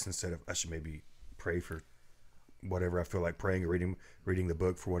do this instead of I should maybe pray for whatever I feel like praying, or reading the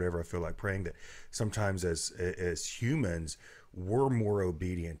book for whatever I feel like praying. That sometimes as humans, we're more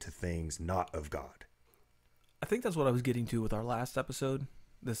obedient to things not of God. I think that's what I was getting to with our last episode,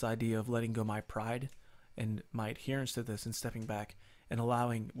 this idea of letting go my pride and my adherence to this and stepping back and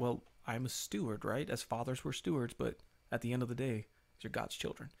allowing, well, I'm a steward, right? As fathers, we're stewards, but at the end of the day, you're God's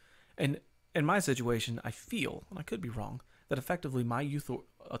children. And in my situation, I feel, and I could be wrong, that effectively my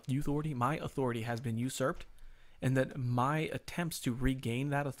my authority has been usurped, and that my attempts to regain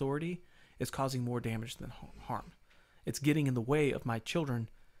that authority is causing more damage than harm. It's getting in the way of my children.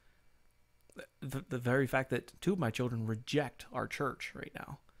 The very fact that 2 of my children reject our church right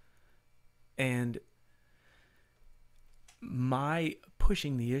now. And my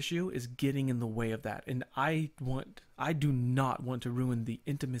pushing the issue is getting in the way of that. And I do not want to ruin the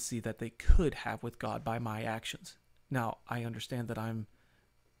intimacy that they could have with God by my actions. Now, I understand that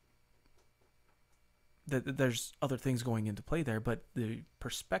that there's other things going into play there, but the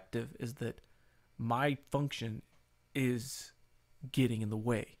perspective is that my function is getting in the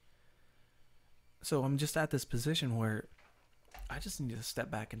way. So I'm just at this position where I just need to step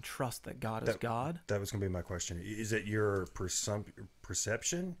back and trust that God is God. That was going to be my question. Is it your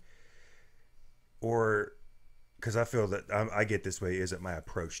perception? Or, because I feel that I get this way, is it my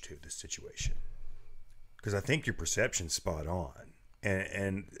approach to the situation? Because I think your perception's spot on.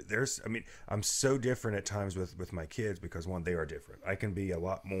 And there's, I mean, I'm so different at times with my kids because, one, they are different. I can be a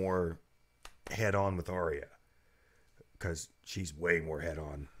lot more head on with Aria because she's way more head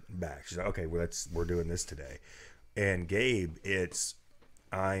on back. She's like, okay, well, we're doing this today. And Gabe, let's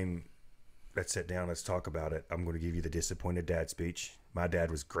sit down, let's talk about it. I'm going to give you the disappointed dad speech. My dad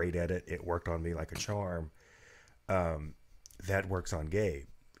was great at it. It worked on me like a charm. That works on Gabe.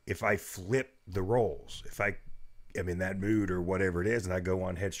 If I flip the roles, if I am in that mood or whatever it is, and I go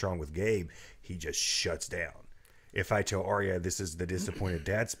on headstrong with Gabe, he just shuts down. If I tell Aria this is the disappointed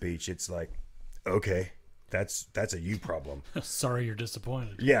dad speech, it's like, okay, that's a you problem. Sorry you're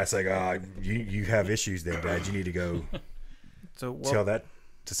disappointed. Yeah, it's like, you have issues then, Dad. You need to go tell that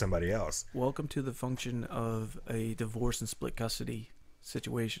to somebody else. Welcome to the function of a divorce and split custody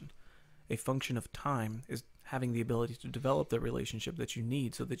situation. A function of time is having the ability to develop the relationship that you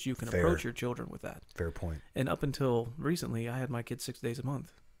need so that you can approach your children with that. Fair point. And up until recently, I had my kids 6 days a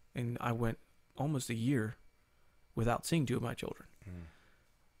month. And I went almost a year without seeing 2 of my children.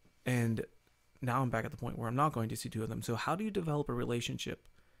 And now I'm back at the point where I'm not going to see 2 of them. So how do you develop a relationship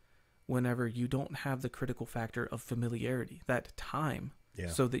whenever you don't have the critical factor of familiarity, that time,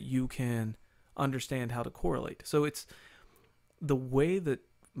 so that you can understand how to correlate? So it's the way that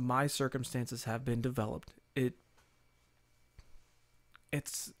my circumstances have been developed.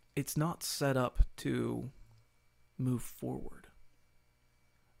 It's not set up to move forward.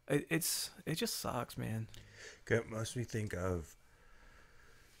 It just sucks, man. It makes me think of,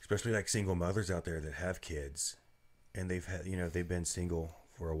 especially like single mothers out there that have kids, and they've been single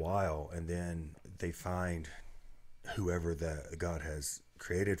for a while, and then they find whoever that God has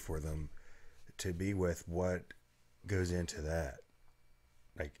created for them to be with. What goes into that?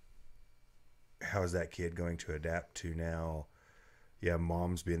 Like, how is that kid going to adapt to now? Yeah,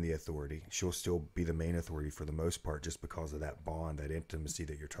 mom's been the authority. She'll still be the main authority for the most part just because of that bond, that intimacy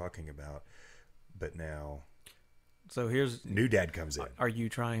that you're talking about. But now, so here's new dad comes in. Are you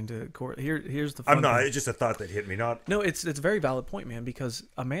trying to here's the I'm not. It's just a thought that hit me. No, it's a very valid point, man, because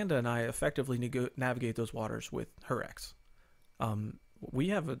Amanda and I effectively navigate those waters with her ex. We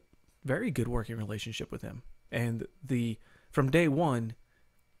have a very good working relationship with him. And from day one,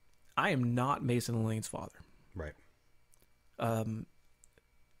 I am not Mason and Elaine's father. Right.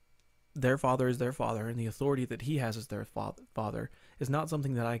 Their father is their father, and the authority that he has as their father is not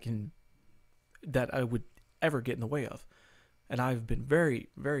something that I would ever get in the way of. And I've been very,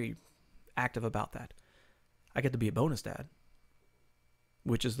 very active about that. I get to be a bonus dad,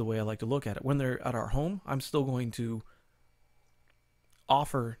 which is the way I like to look at it. When they're at our home, I'm still going to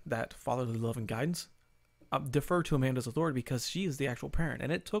offer that fatherly love and guidance. Defer to Amanda's authority because she is the actual parent.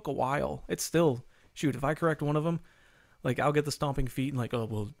 And it took a while. It's still, shoot, if I correct one of them, like I'll get the stomping feet and like, oh,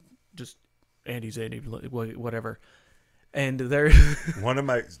 well, just Andy's Andy, whatever. And there, one of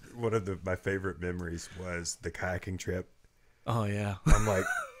my favorite memories was the kayaking trip Oh yeah. I'm like,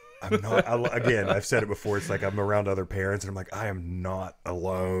 I'm not. Again, I've said it before. It's like I'm around other parents, and I'm like, I am not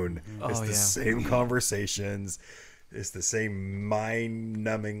alone. It's Oh, the yeah. same conversations. It's the same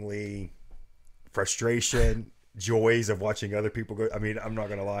mind-numbingly frustration, joys of watching other people go. I mean, I'm not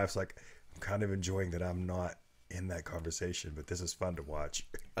gonna lie. It's like I'm kind of enjoying that I'm not in that conversation, but this is fun to watch.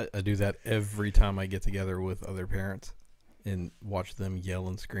 I do that every time I get together with other parents and watch them yell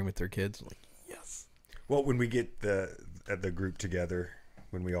and scream at their kids. I'm like, yes. Well, when we get the group together,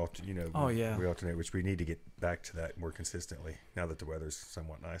 when we all Oh, yeah. we alternate, which we need to get back to that more consistently now that the weather's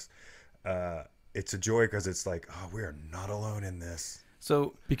somewhat nice. It's a joy because it's like, oh, we are not alone in this.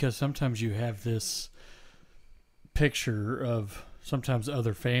 So Because sometimes you have this picture of sometimes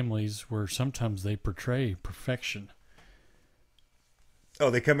other families where sometimes they portray perfection. Oh,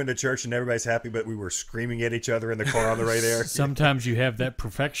 they come into church and everybody's happy, but we were screaming at each other in the car on the way there. Sometimes you have that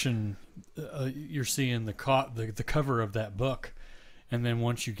perfection. You're seeing the cover of that book, and then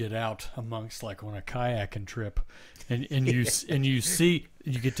once you get out amongst, like on a kayaking trip, and you and you see,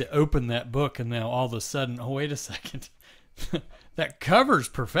 you get to open that book, and now all of a sudden, oh wait a second, that covers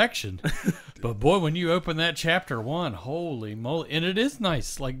perfection. But boy, when you open that chapter 1, holy moly. And it is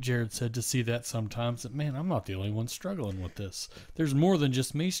nice, like Jared said, to see that sometimes, that, man, I'm not the only one struggling with this. There's more than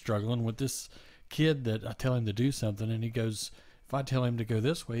just me struggling with this kid that I tell him to do something, and he goes, if I tell him to go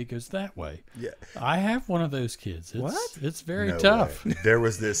this way, he goes that way. Yeah. I have one of those kids. What? It's very No tough. way. There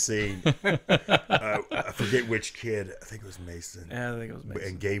was this scene. I forget which kid. I think it was Mason. yeah, I think it was Mason.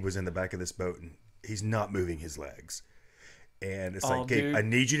 And Gabe was in the back of this boat, and he's not moving his legs. And it's Oh, like, Gabe, dude. I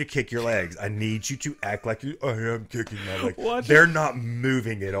need you to kick your legs. I need you to act like I am kicking my legs. What? They're not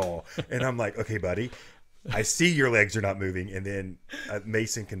moving at all. And I'm like, okay, buddy, I see your legs are not moving. And then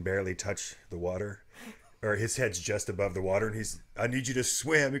Mason can barely touch the water, or his head's just above the water. And I need you to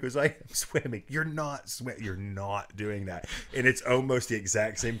swim. He goes, I am swimming. You're not swimming. You're not doing that. And it's almost the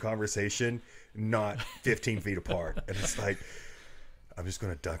exact same conversation, not 15 feet apart. And it's like, I'm just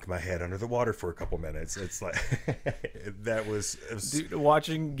going to dunk my head under the water for a couple minutes. It's like, it was Dude,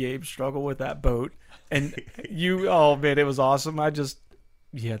 watching Gabe struggle with that boat, and oh man, it was awesome.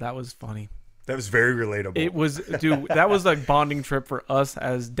 That was funny. that was very relatable. It was, dude, that was like bonding trip for us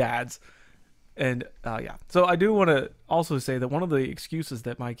as dads. And yeah, so I do want to also say that one of the excuses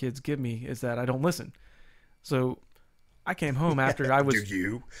that my kids give me is that I don't listen. So I came home after I was. Do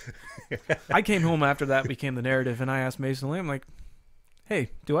you? I came home after that became the narrative, and I asked Mason and Lee, I'm like,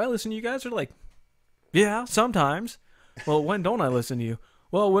 hey, do I listen to you guys? They're like, yeah, sometimes. Well, when don't I listen to you?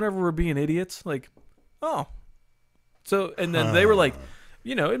 Well, whenever we're being idiots. Like, oh. So, and then they were like,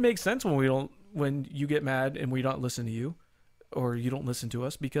 it makes sense when you get mad and we don't listen to you, or you don't listen to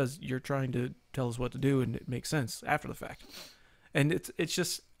us because you're trying to tell us what to do, and it makes sense after the fact. And it's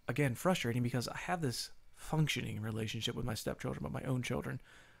just, again, frustrating because I have this functioning relationship with my stepchildren, but my own children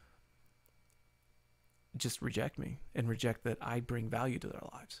just reject me and reject that I bring value to their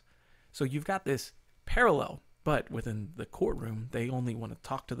lives. So you've got this parallel, but within the courtroom, they only want to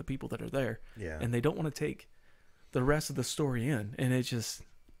talk to the people that are there, Yeah. and they don't want to take the rest of the story in. And it's just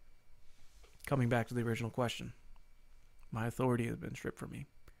coming back to the original question. My authority has been stripped from me,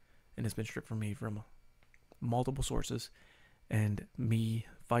 and it's been stripped from me from multiple sources, and me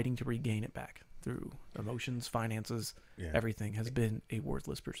fighting to regain it back through emotions, finances, everything has been a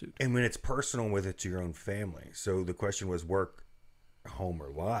worthless pursuit. And when it's personal with it to your own family. So the question was work, home, or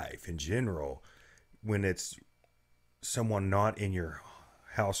life in general. When it's someone not in your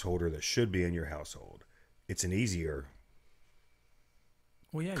household or that should be in your household, it's an easier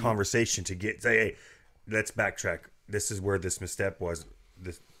conversation to say, hey, let's backtrack. This is where this misstep was,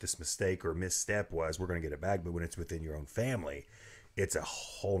 this mistake or misstep was. We're going to get it back. But when it's within your own family, it's a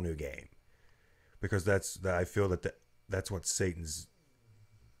whole new game. Because I feel that's what Satan's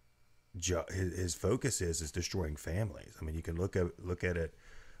his focus is destroying families. I mean, you can look at it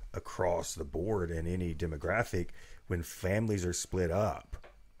across the board in any demographic. When families are split up,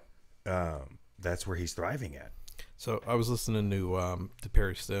 that's where he's thriving at. So I was listening to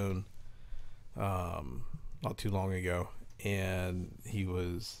Perry Stone not too long ago, and he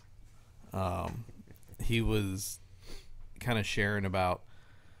was kind of sharing about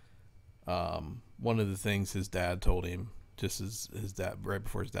one of the things his dad told him, just as his dad, right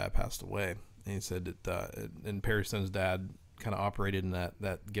before his dad passed away. And he said that, and Perry Stone's dad kind of operated in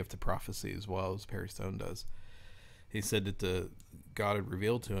that gift of prophecy as well as Perry Stone does. He said that God had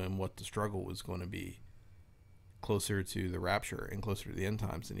revealed to him what the struggle was going to be closer to the rapture and closer to the end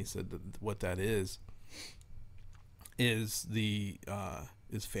times. And he said that what that is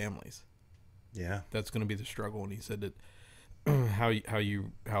families. Yeah. That's going to be the struggle. And he said that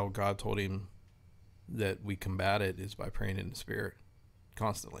how God told him, that we combat it is by praying in the Spirit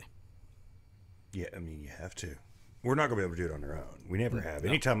constantly. Yeah, I mean, you have to. We're not going to be able to do it on our own. We never have. No.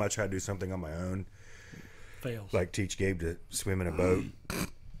 Anytime I try to do something on my own, Fails. like teach Gabe to swim in a boat,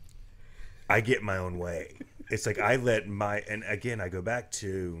 I get my own way. It's like and again, I go back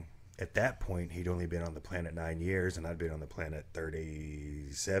to, at that point, he'd only been on the planet 9 years, and I'd been on the planet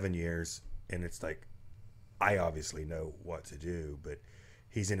 37 years. And it's like, I obviously know what to do, but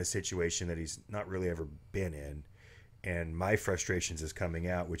he's in a situation that he's not really ever been in. And my frustrations is coming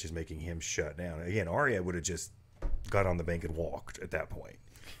out, which is making him shut down. Again, Arya would have just got on the bank and walked at that point.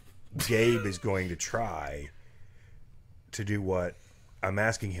 Gabe is going to try to do what I'm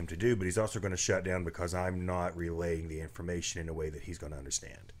asking him to do, but he's also going to shut down because I'm not relaying the information in a way that he's going to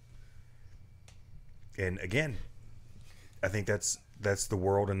understand. And again, I think that's the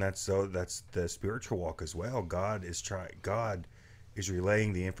world, and that's the spiritual walk as well. God is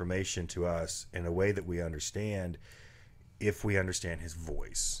relaying the information to us in a way that we understand, if we understand his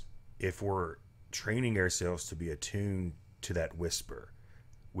voice. If we're training ourselves to be attuned to that whisper.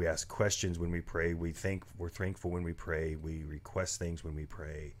 We ask questions when we pray. We're thankful when we pray. We request things when we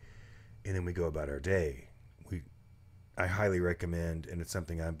pray, and then we go about our day. I highly recommend, and it's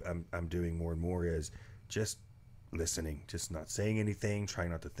something I'm doing more and more, is just listening, just not saying anything, trying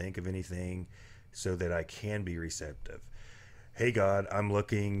not to think of anything, so that I can be receptive. Hey God, I'm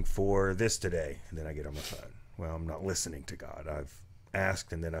looking for this today, and then I get on my phone. Well, I'm not listening to God. I've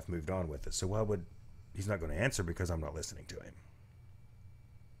asked, and then I've moved on with it. So he's not going to answer because I'm not listening to him.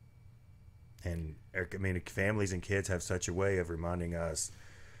 And I mean, families and kids have such a way of reminding us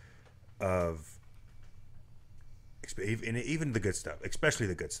of, even the good stuff, especially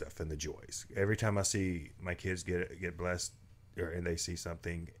the good stuff and the joys. Every time I see my kids get blessed, and they see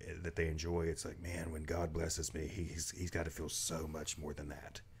something that they enjoy, it's like, man, when God blesses me, he's got to feel so much more than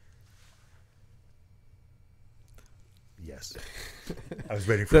that. Yes. I was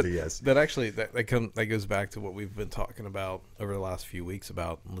waiting for the yes. That actually that goes back to what we've been talking about over the last few weeks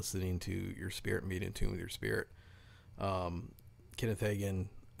about listening to your spirit and being in tune with your spirit. Kenneth Hagin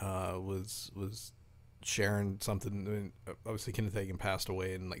was sharing something. I mean, obviously, Kenneth Hagin passed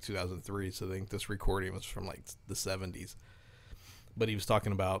away in like 2003, so I think this recording was from like the 70s. But he was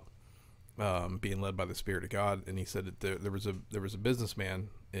talking about being led by the Spirit of God, and he said that there was a businessman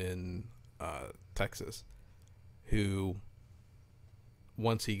in Texas who,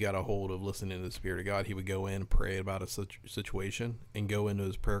 once he got a hold of listening to the Spirit of God, he would go in, pray about a situation, and go into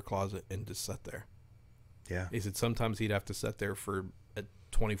his prayer closet and just sit there. Yeah. He said sometimes he'd have to sit there for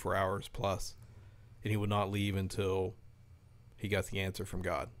 24 hours plus, and he would not leave until he got the answer from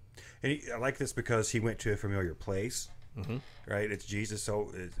God. And I like this because he went to a familiar place, Mm-hmm. right? It's Jesus.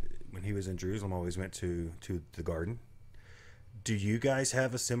 So when he was in Jerusalem, always went to the garden. Do you guys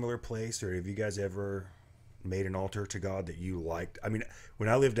have a similar place, or have you guys ever made an altar to God that you liked? I mean, when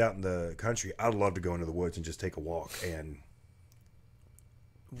I lived out in the country, I'd love to go into the woods and just take a walk and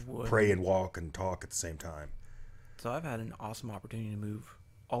pray and walk and talk at the same time. So I've had an awesome opportunity to move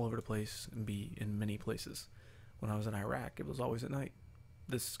all over the place and be in many places. When I was in Iraq, it was always at night.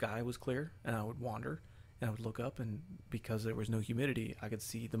 The sky was clear, and I would wander, and I would look up, and because there was no humidity, I could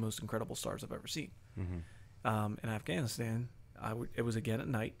see the most incredible stars I've ever seen. Mm-hmm. In Afghanistan, it was again at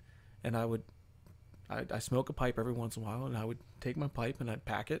night, and I smoke a pipe every once in a while, and I would take my pipe and I'd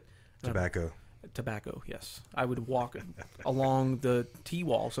pack it. Tobacco, yes. I would walk along the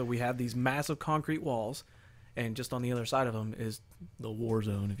T-wall. So we have these massive concrete walls, and just on the other side of them is the war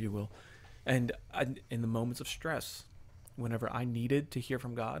zone, if you will. And in the moments of stress, whenever I needed to hear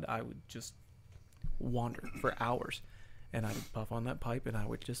from God, I would just wander for hours, and I would puff on that pipe, and I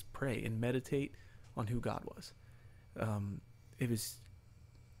would just pray and meditate on who God was. It was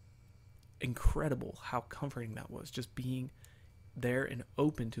incredible how comforting that was, just being there and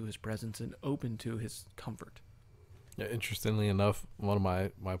open to his presence and open to his comfort. Yeah, interestingly enough, one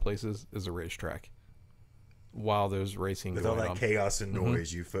of my places is a racetrack. While there's racing with going all that on, chaos and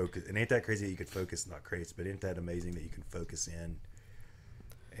noise, you focus. And ain't that crazy that you could focus? Not crazy, but ain't that amazing that you can focus in?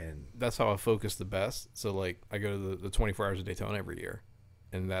 And that's how I focus the best. So like I go to the 24 Hours of Daytona every year,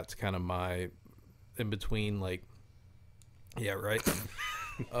 and that's kind of my in between. Like, yeah, right.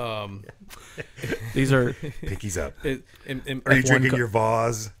 These are pinkies up. In Are you drinking your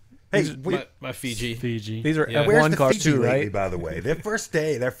Vaz? Hey, my Fiji. These are Yeah. where's F1 the cars Fiji too, lately, right? by the way,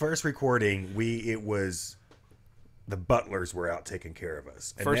 their first recording, it was the butlers were out taking care of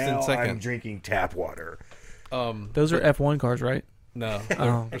us. And First now and second. I'm drinking tap water. Those are F1 cars, right? No,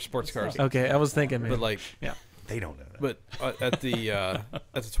 they're sports cars. Okay, I was thinking, But like, yeah. They don't know that. but at the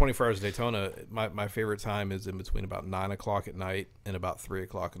 24 Hours of Daytona, my favorite time is in between about 9 o'clock at night and about 3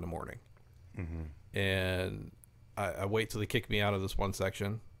 o'clock in the morning. Mm-hmm. and I wait till they kick me out of this one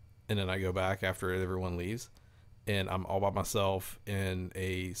section, and then I go back after everyone leaves, and I'm all by myself in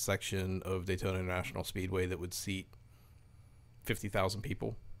a section of Daytona International Speedway that would seat 50,000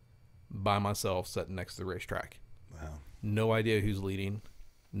 people, by myself, sitting next to the racetrack. Wow. No idea who's leading,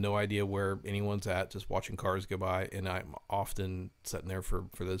 no idea where anyone's at, just watching cars go by, and I'm often sitting there for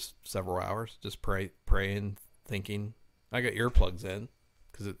those several hours, just praying, thinking. I got earplugs in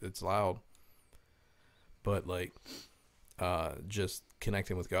because it's loud, but like just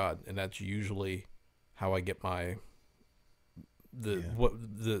connecting with God, and that's usually how I get my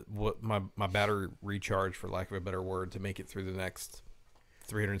my battery recharge, for lack of a better word, to make it through the next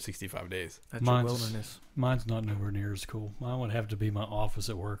 365 days. That's your wilderness. Mine's not nowhere near as cool. Mine would have to be my office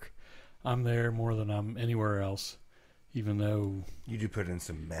at work. I'm there more than I'm anywhere else, even though You do put in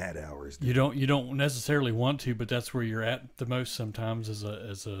some mad hours. you don't necessarily want to, but that's where you're at the most sometimes as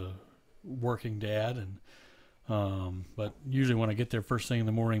a working dad. And but usually when I get there first thing in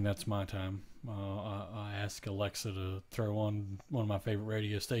the morning, that's my time. I ask Alexa to throw on one of my favorite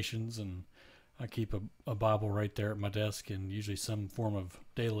radio stations, and I keep a Bible right there at my desk, and usually some form of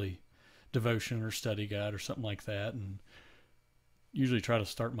daily devotion or study guide or something like that, and usually try to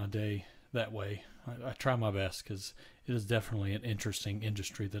start my day that way. I try my best, because it is definitely an interesting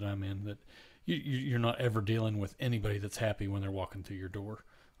industry that I'm in, that you're not ever dealing with anybody that's happy when they're walking through your door.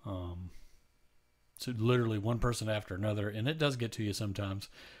 So literally one person after another, and it does get to you sometimes,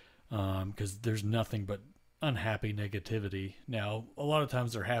 because there's nothing but unhappy negativity. Now, a lot of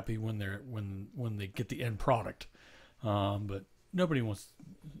times they're happy when they get the end product, but nobody wants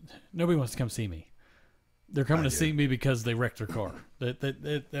to come see me. They're coming to see me because they wrecked their car.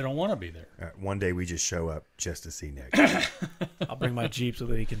 They don't want to be there. One day we just show up just to see Nick. I'll bring my Jeep so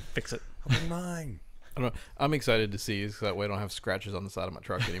that he can fix it. I'll bring mine. I don't know. I'm excited to see you, so that way I don't have scratches on the side of my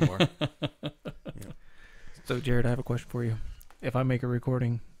truck anymore. So, Jared, I have a question for you. If I make a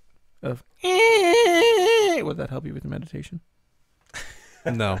recording of would that help you with your meditation?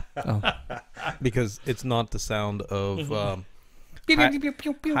 No, Oh. because it's not the sound of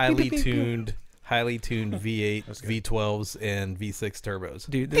highly tuned V8, V12s, and V6 turbos.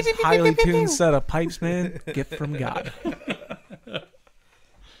 Dude, this highly tuned set of pipes, man, gift from God.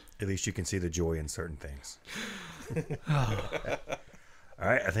 At least you can see the joy in certain things. All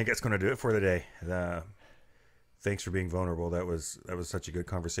right, I think that's going to do it for the day. Thanks for being vulnerable. That was such a good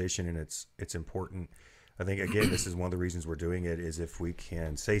conversation, and it's important. I think, again, this is one of the reasons we're doing it, is if we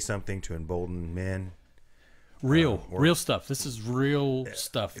can say something to embolden men. Real stuff. This is real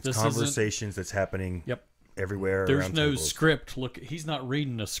stuff. It's this conversations that's happening everywhere. There's around no tables. script. Look, he's not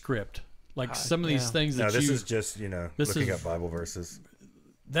reading a script. Like some of these things that No, this is just, looking up Bible verses.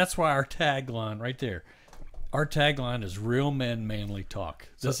 That's why our tagline right there. Our tagline is real men manly talk.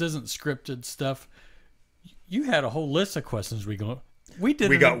 This isn't scripted stuff. You had a whole list of questions we got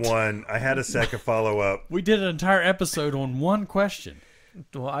one. I had a second follow up. We did an entire episode on one question.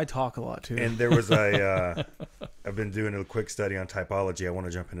 Well, I talk a lot too. And there was I've been doing a quick study on typology. I want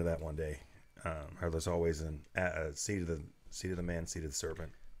to jump into that one day. How there's always a seed of the man, seed of the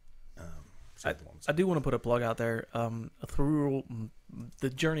serpent. I do want to put a plug out there. Through the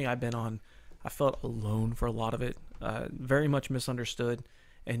journey I've been on, I felt alone for a lot of it. Very much misunderstood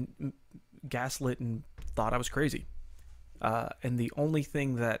and gaslit and thought I was crazy. And the only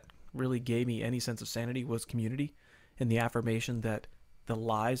thing that really gave me any sense of sanity was community and the affirmation that the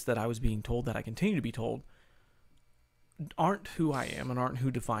lies that I was being told, that I continue to be told, aren't who I am and aren't who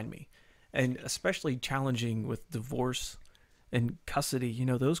define me. And especially challenging with divorce and custody,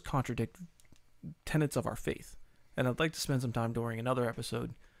 those contradict tenets of our faith. And I'd like to spend some time during another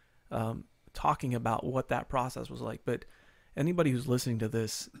episode talking about what that process was like. But anybody who's listening to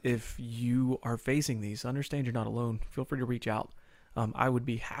this, if you are facing these, understand you're not alone. Feel free to reach out. I would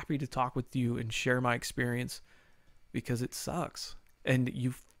be happy to talk with you and share my experience, because it sucks. And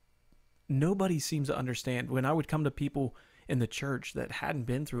nobody seems to understand. When I would come to people in the church that hadn't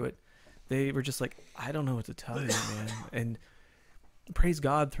been through it, they were just like, I don't know what to tell you, man. And praise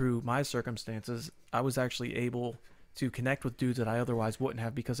God, through my circumstances, I was actually able to connect with dudes that I otherwise wouldn't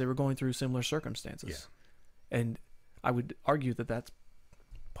have, because they were going through similar circumstances. Yeah. And I would argue that that's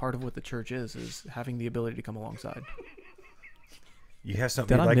part of what the church is having the ability to come alongside. You have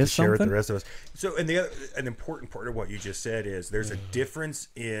something you'd like to share with the rest of us. So, and an important part of what you just said is there's a difference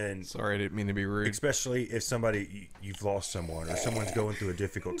in... Sorry, I didn't mean to be rude. Especially if you've lost someone or someone's going through a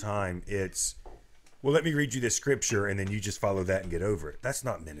difficult time, it's well, let me read you this scripture, and then you just follow that and get over it. That's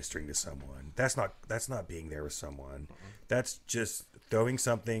not ministering to someone. That's not being there with someone. That's just throwing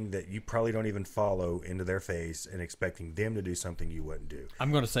something that you probably don't even follow into their face and expecting them to do something you wouldn't do.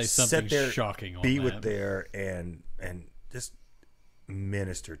 I'm going to say something Sit there, shocking on be that. with there and just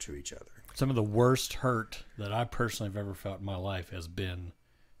minister to each other. Some of the worst hurt that I personally have ever felt in my life has been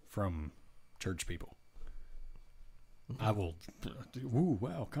from church people. I will. Ooh,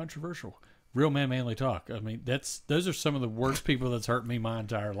 wow, controversial. Real man, manly talk. I mean, those are some of the worst people that's hurt me my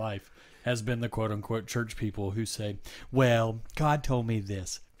entire life. Has been the quote unquote church people who say, "Well, God told me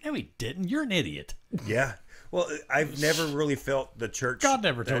this." No, He didn't. You're an idiot. Yeah. Well, I've never really felt the church. God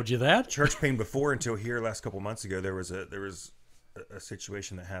never told you that. Church pain before until here last couple months ago. There was a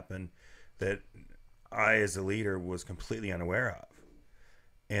situation that happened that I, as a leader, was completely unaware of,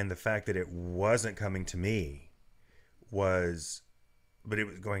 and the fact that it wasn't coming to me but it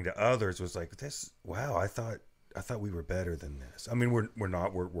was going to others was like this. Wow, I thought we were better than this. I mean, we're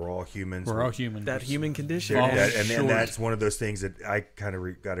not. We're all humans. We're all human. That human condition. And that's one of those things that I kind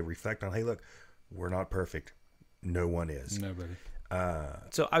of got to reflect on. Hey, look, we're not perfect. No one is. Nobody.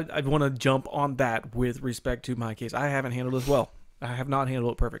 So I'd want to jump on that with respect to my case. I haven't handled this well. I have not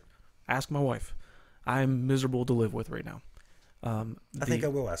handled it perfect. Ask my wife. I'm miserable to live with right now. I think I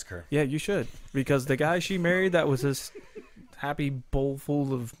will ask her. Yeah, you should. Because the guy she married that was this happy bowl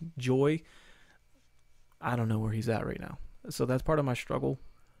full of joy, I don't know where he's at right now. So that's part of my struggle.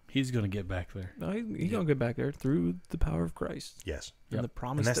 He's going to get back there. No, he's going to get back there through the power of Christ. Yes. And the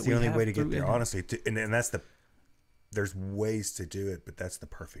promise And that's that the we only have way to get through there, him. honestly. And that's there's ways to do it, but that's the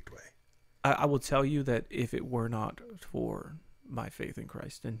perfect way. I will tell you that if it were not for my faith in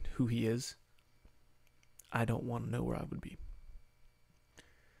Christ and who He is, I don't want to know where I would be.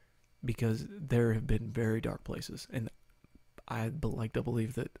 Because there have been very dark places, and I'd like to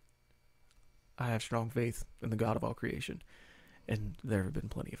believe that I have strong faith in the God of all creation, and there have been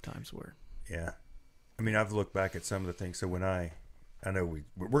plenty of times where. Yeah, I mean, I've looked back at some of the things. So when I know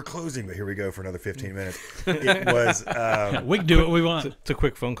we're closing, but here we go for another 15 minutes. It was We can do what we want. It's a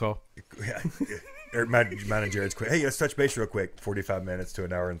quick phone call. yeah, mine and Jared's quick. Hey, let's touch base real quick. 45 minutes to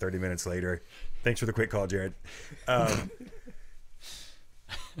an hour and 30 minutes later. Thanks for the quick call, Jared. I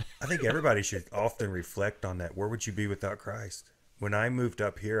think everybody should often reflect on that. Where would you be without Christ? When I moved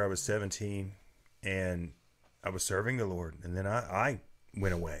up here, I was 17, and I was serving the Lord, and then I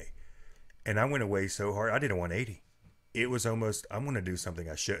went away, and I went away so hard. I did a 180. It was almost, I'm going to do something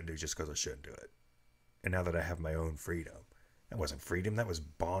I shouldn't do just because I shouldn't do it. And now that I have my own freedom, that wasn't freedom, that was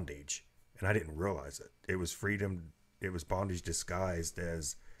bondage, and I didn't realize it. It was freedom. It was bondage disguised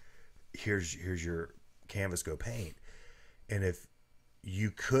as here's your canvas, go paint. And if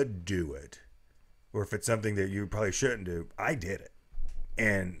you could do it, or if it's something that you probably shouldn't do, I did it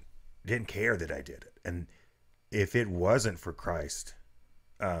and didn't care that I did it. And if it wasn't for Christ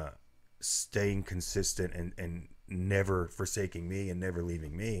staying consistent and never forsaking me and never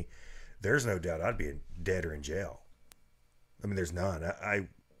leaving me, there's no doubt I'd be dead or in jail. I mean, there's none. I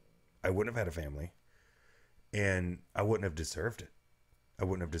wouldn't have had a family, and I wouldn't have deserved it. I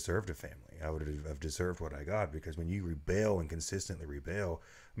wouldn't have deserved a family. I would have deserved what I got, because when you rebel and consistently rebel,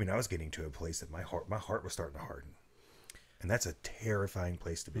 I mean, I was getting to a place that my heart was starting to harden. And that's a terrifying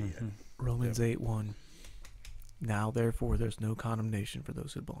place to be in. Romans 8:1. Now, therefore, there's no condemnation for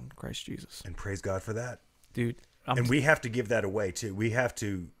those who belong to Christ Jesus. And praise God for that. Dude. And we have to give that away, too. We have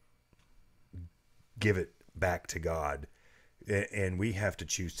to give it back to God. And we have to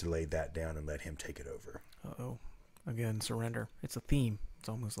choose to lay that down and let Him take it over. Uh-oh. Again, surrender. It's a theme. It's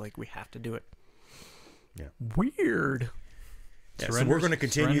almost like we have to do it. Yeah. Weird. Yeah, so we're going to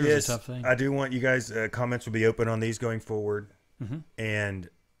continue this. A tough thing. I do want you guys, comments will be open on these going forward. Mm-hmm. And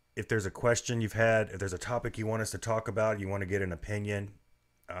if there's a question you've had, if there's a topic you want us to talk about, you want to get an opinion,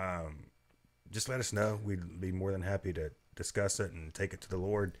 just let us know. We'd be more than happy to discuss it and take it to the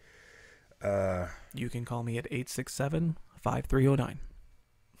Lord. You can call me at 867-5309.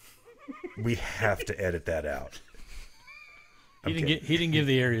 We have to edit that out. He didn't give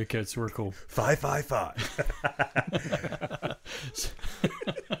the area code, so we're cool. 555.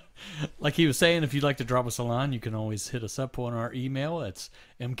 Like he was saying, if you'd like to drop us a line, you can always hit us up on our email. It's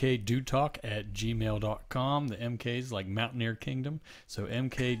mkdudetalk@gmail.com. The MK is like Mountaineer Kingdom. So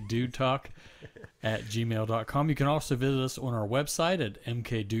mkdudetalk@gmail.com. You can also visit us on our website at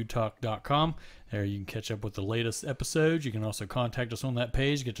mkdudetalk.com. There you can catch up with the latest episodes. You can also contact us on that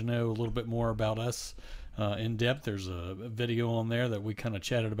page, get to know a little bit more about us in depth. There's a video on there that we kind of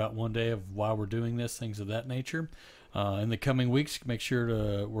chatted about one day of why we're doing this, things of that nature. In the coming weeks, make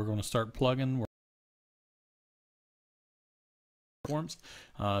sure we're going to start plugging. platforms.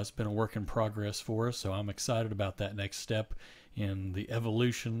 It's been a work in progress for us, so I'm excited about that next step in the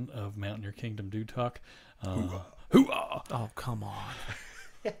evolution of Mountaineer Kingdom Dude Talk. Hoo-ah! Oh, come on.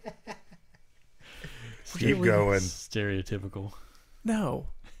 Keep going. Stereotypical. No.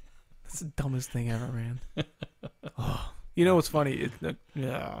 That's the dumbest thing ever, man. Oh, you know what's funny?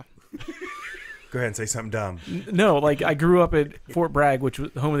 Yeah. Go ahead and say something dumb. No, like I grew up at Fort Bragg, which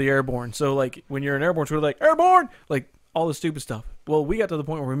was home of the Airborne. So like when you're an Airborne, we're like Airborne, like all the stupid stuff. Well, we got to the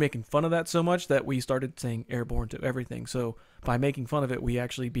point where we're making fun of that so much that we started saying Airborne to everything. So by making fun of it, we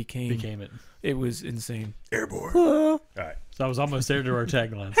actually became it. It was insane. Airborne. All right. So I was almost there to our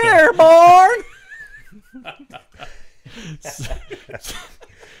tagline.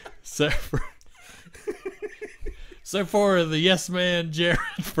 So, so for the yes man Jared,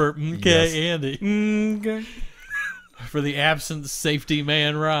 for Yes. Andy, Okay. for the absent safety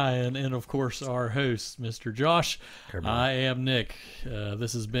man Ryan, and of course our host Mr. Josh, Airborne. I am Nick.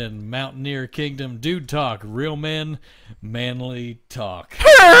 This has been Mountaineer Kingdom Dude Talk, real men, manly talk.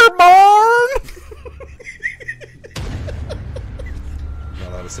 Airborne. Not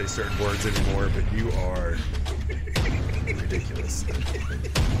allowed to say certain words anymore, but you are ridiculous.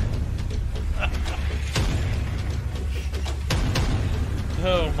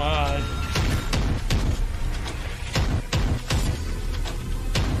 Oh my.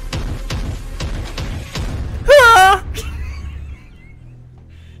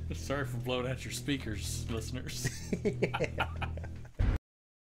 Sorry for blowing out your speakers, listeners.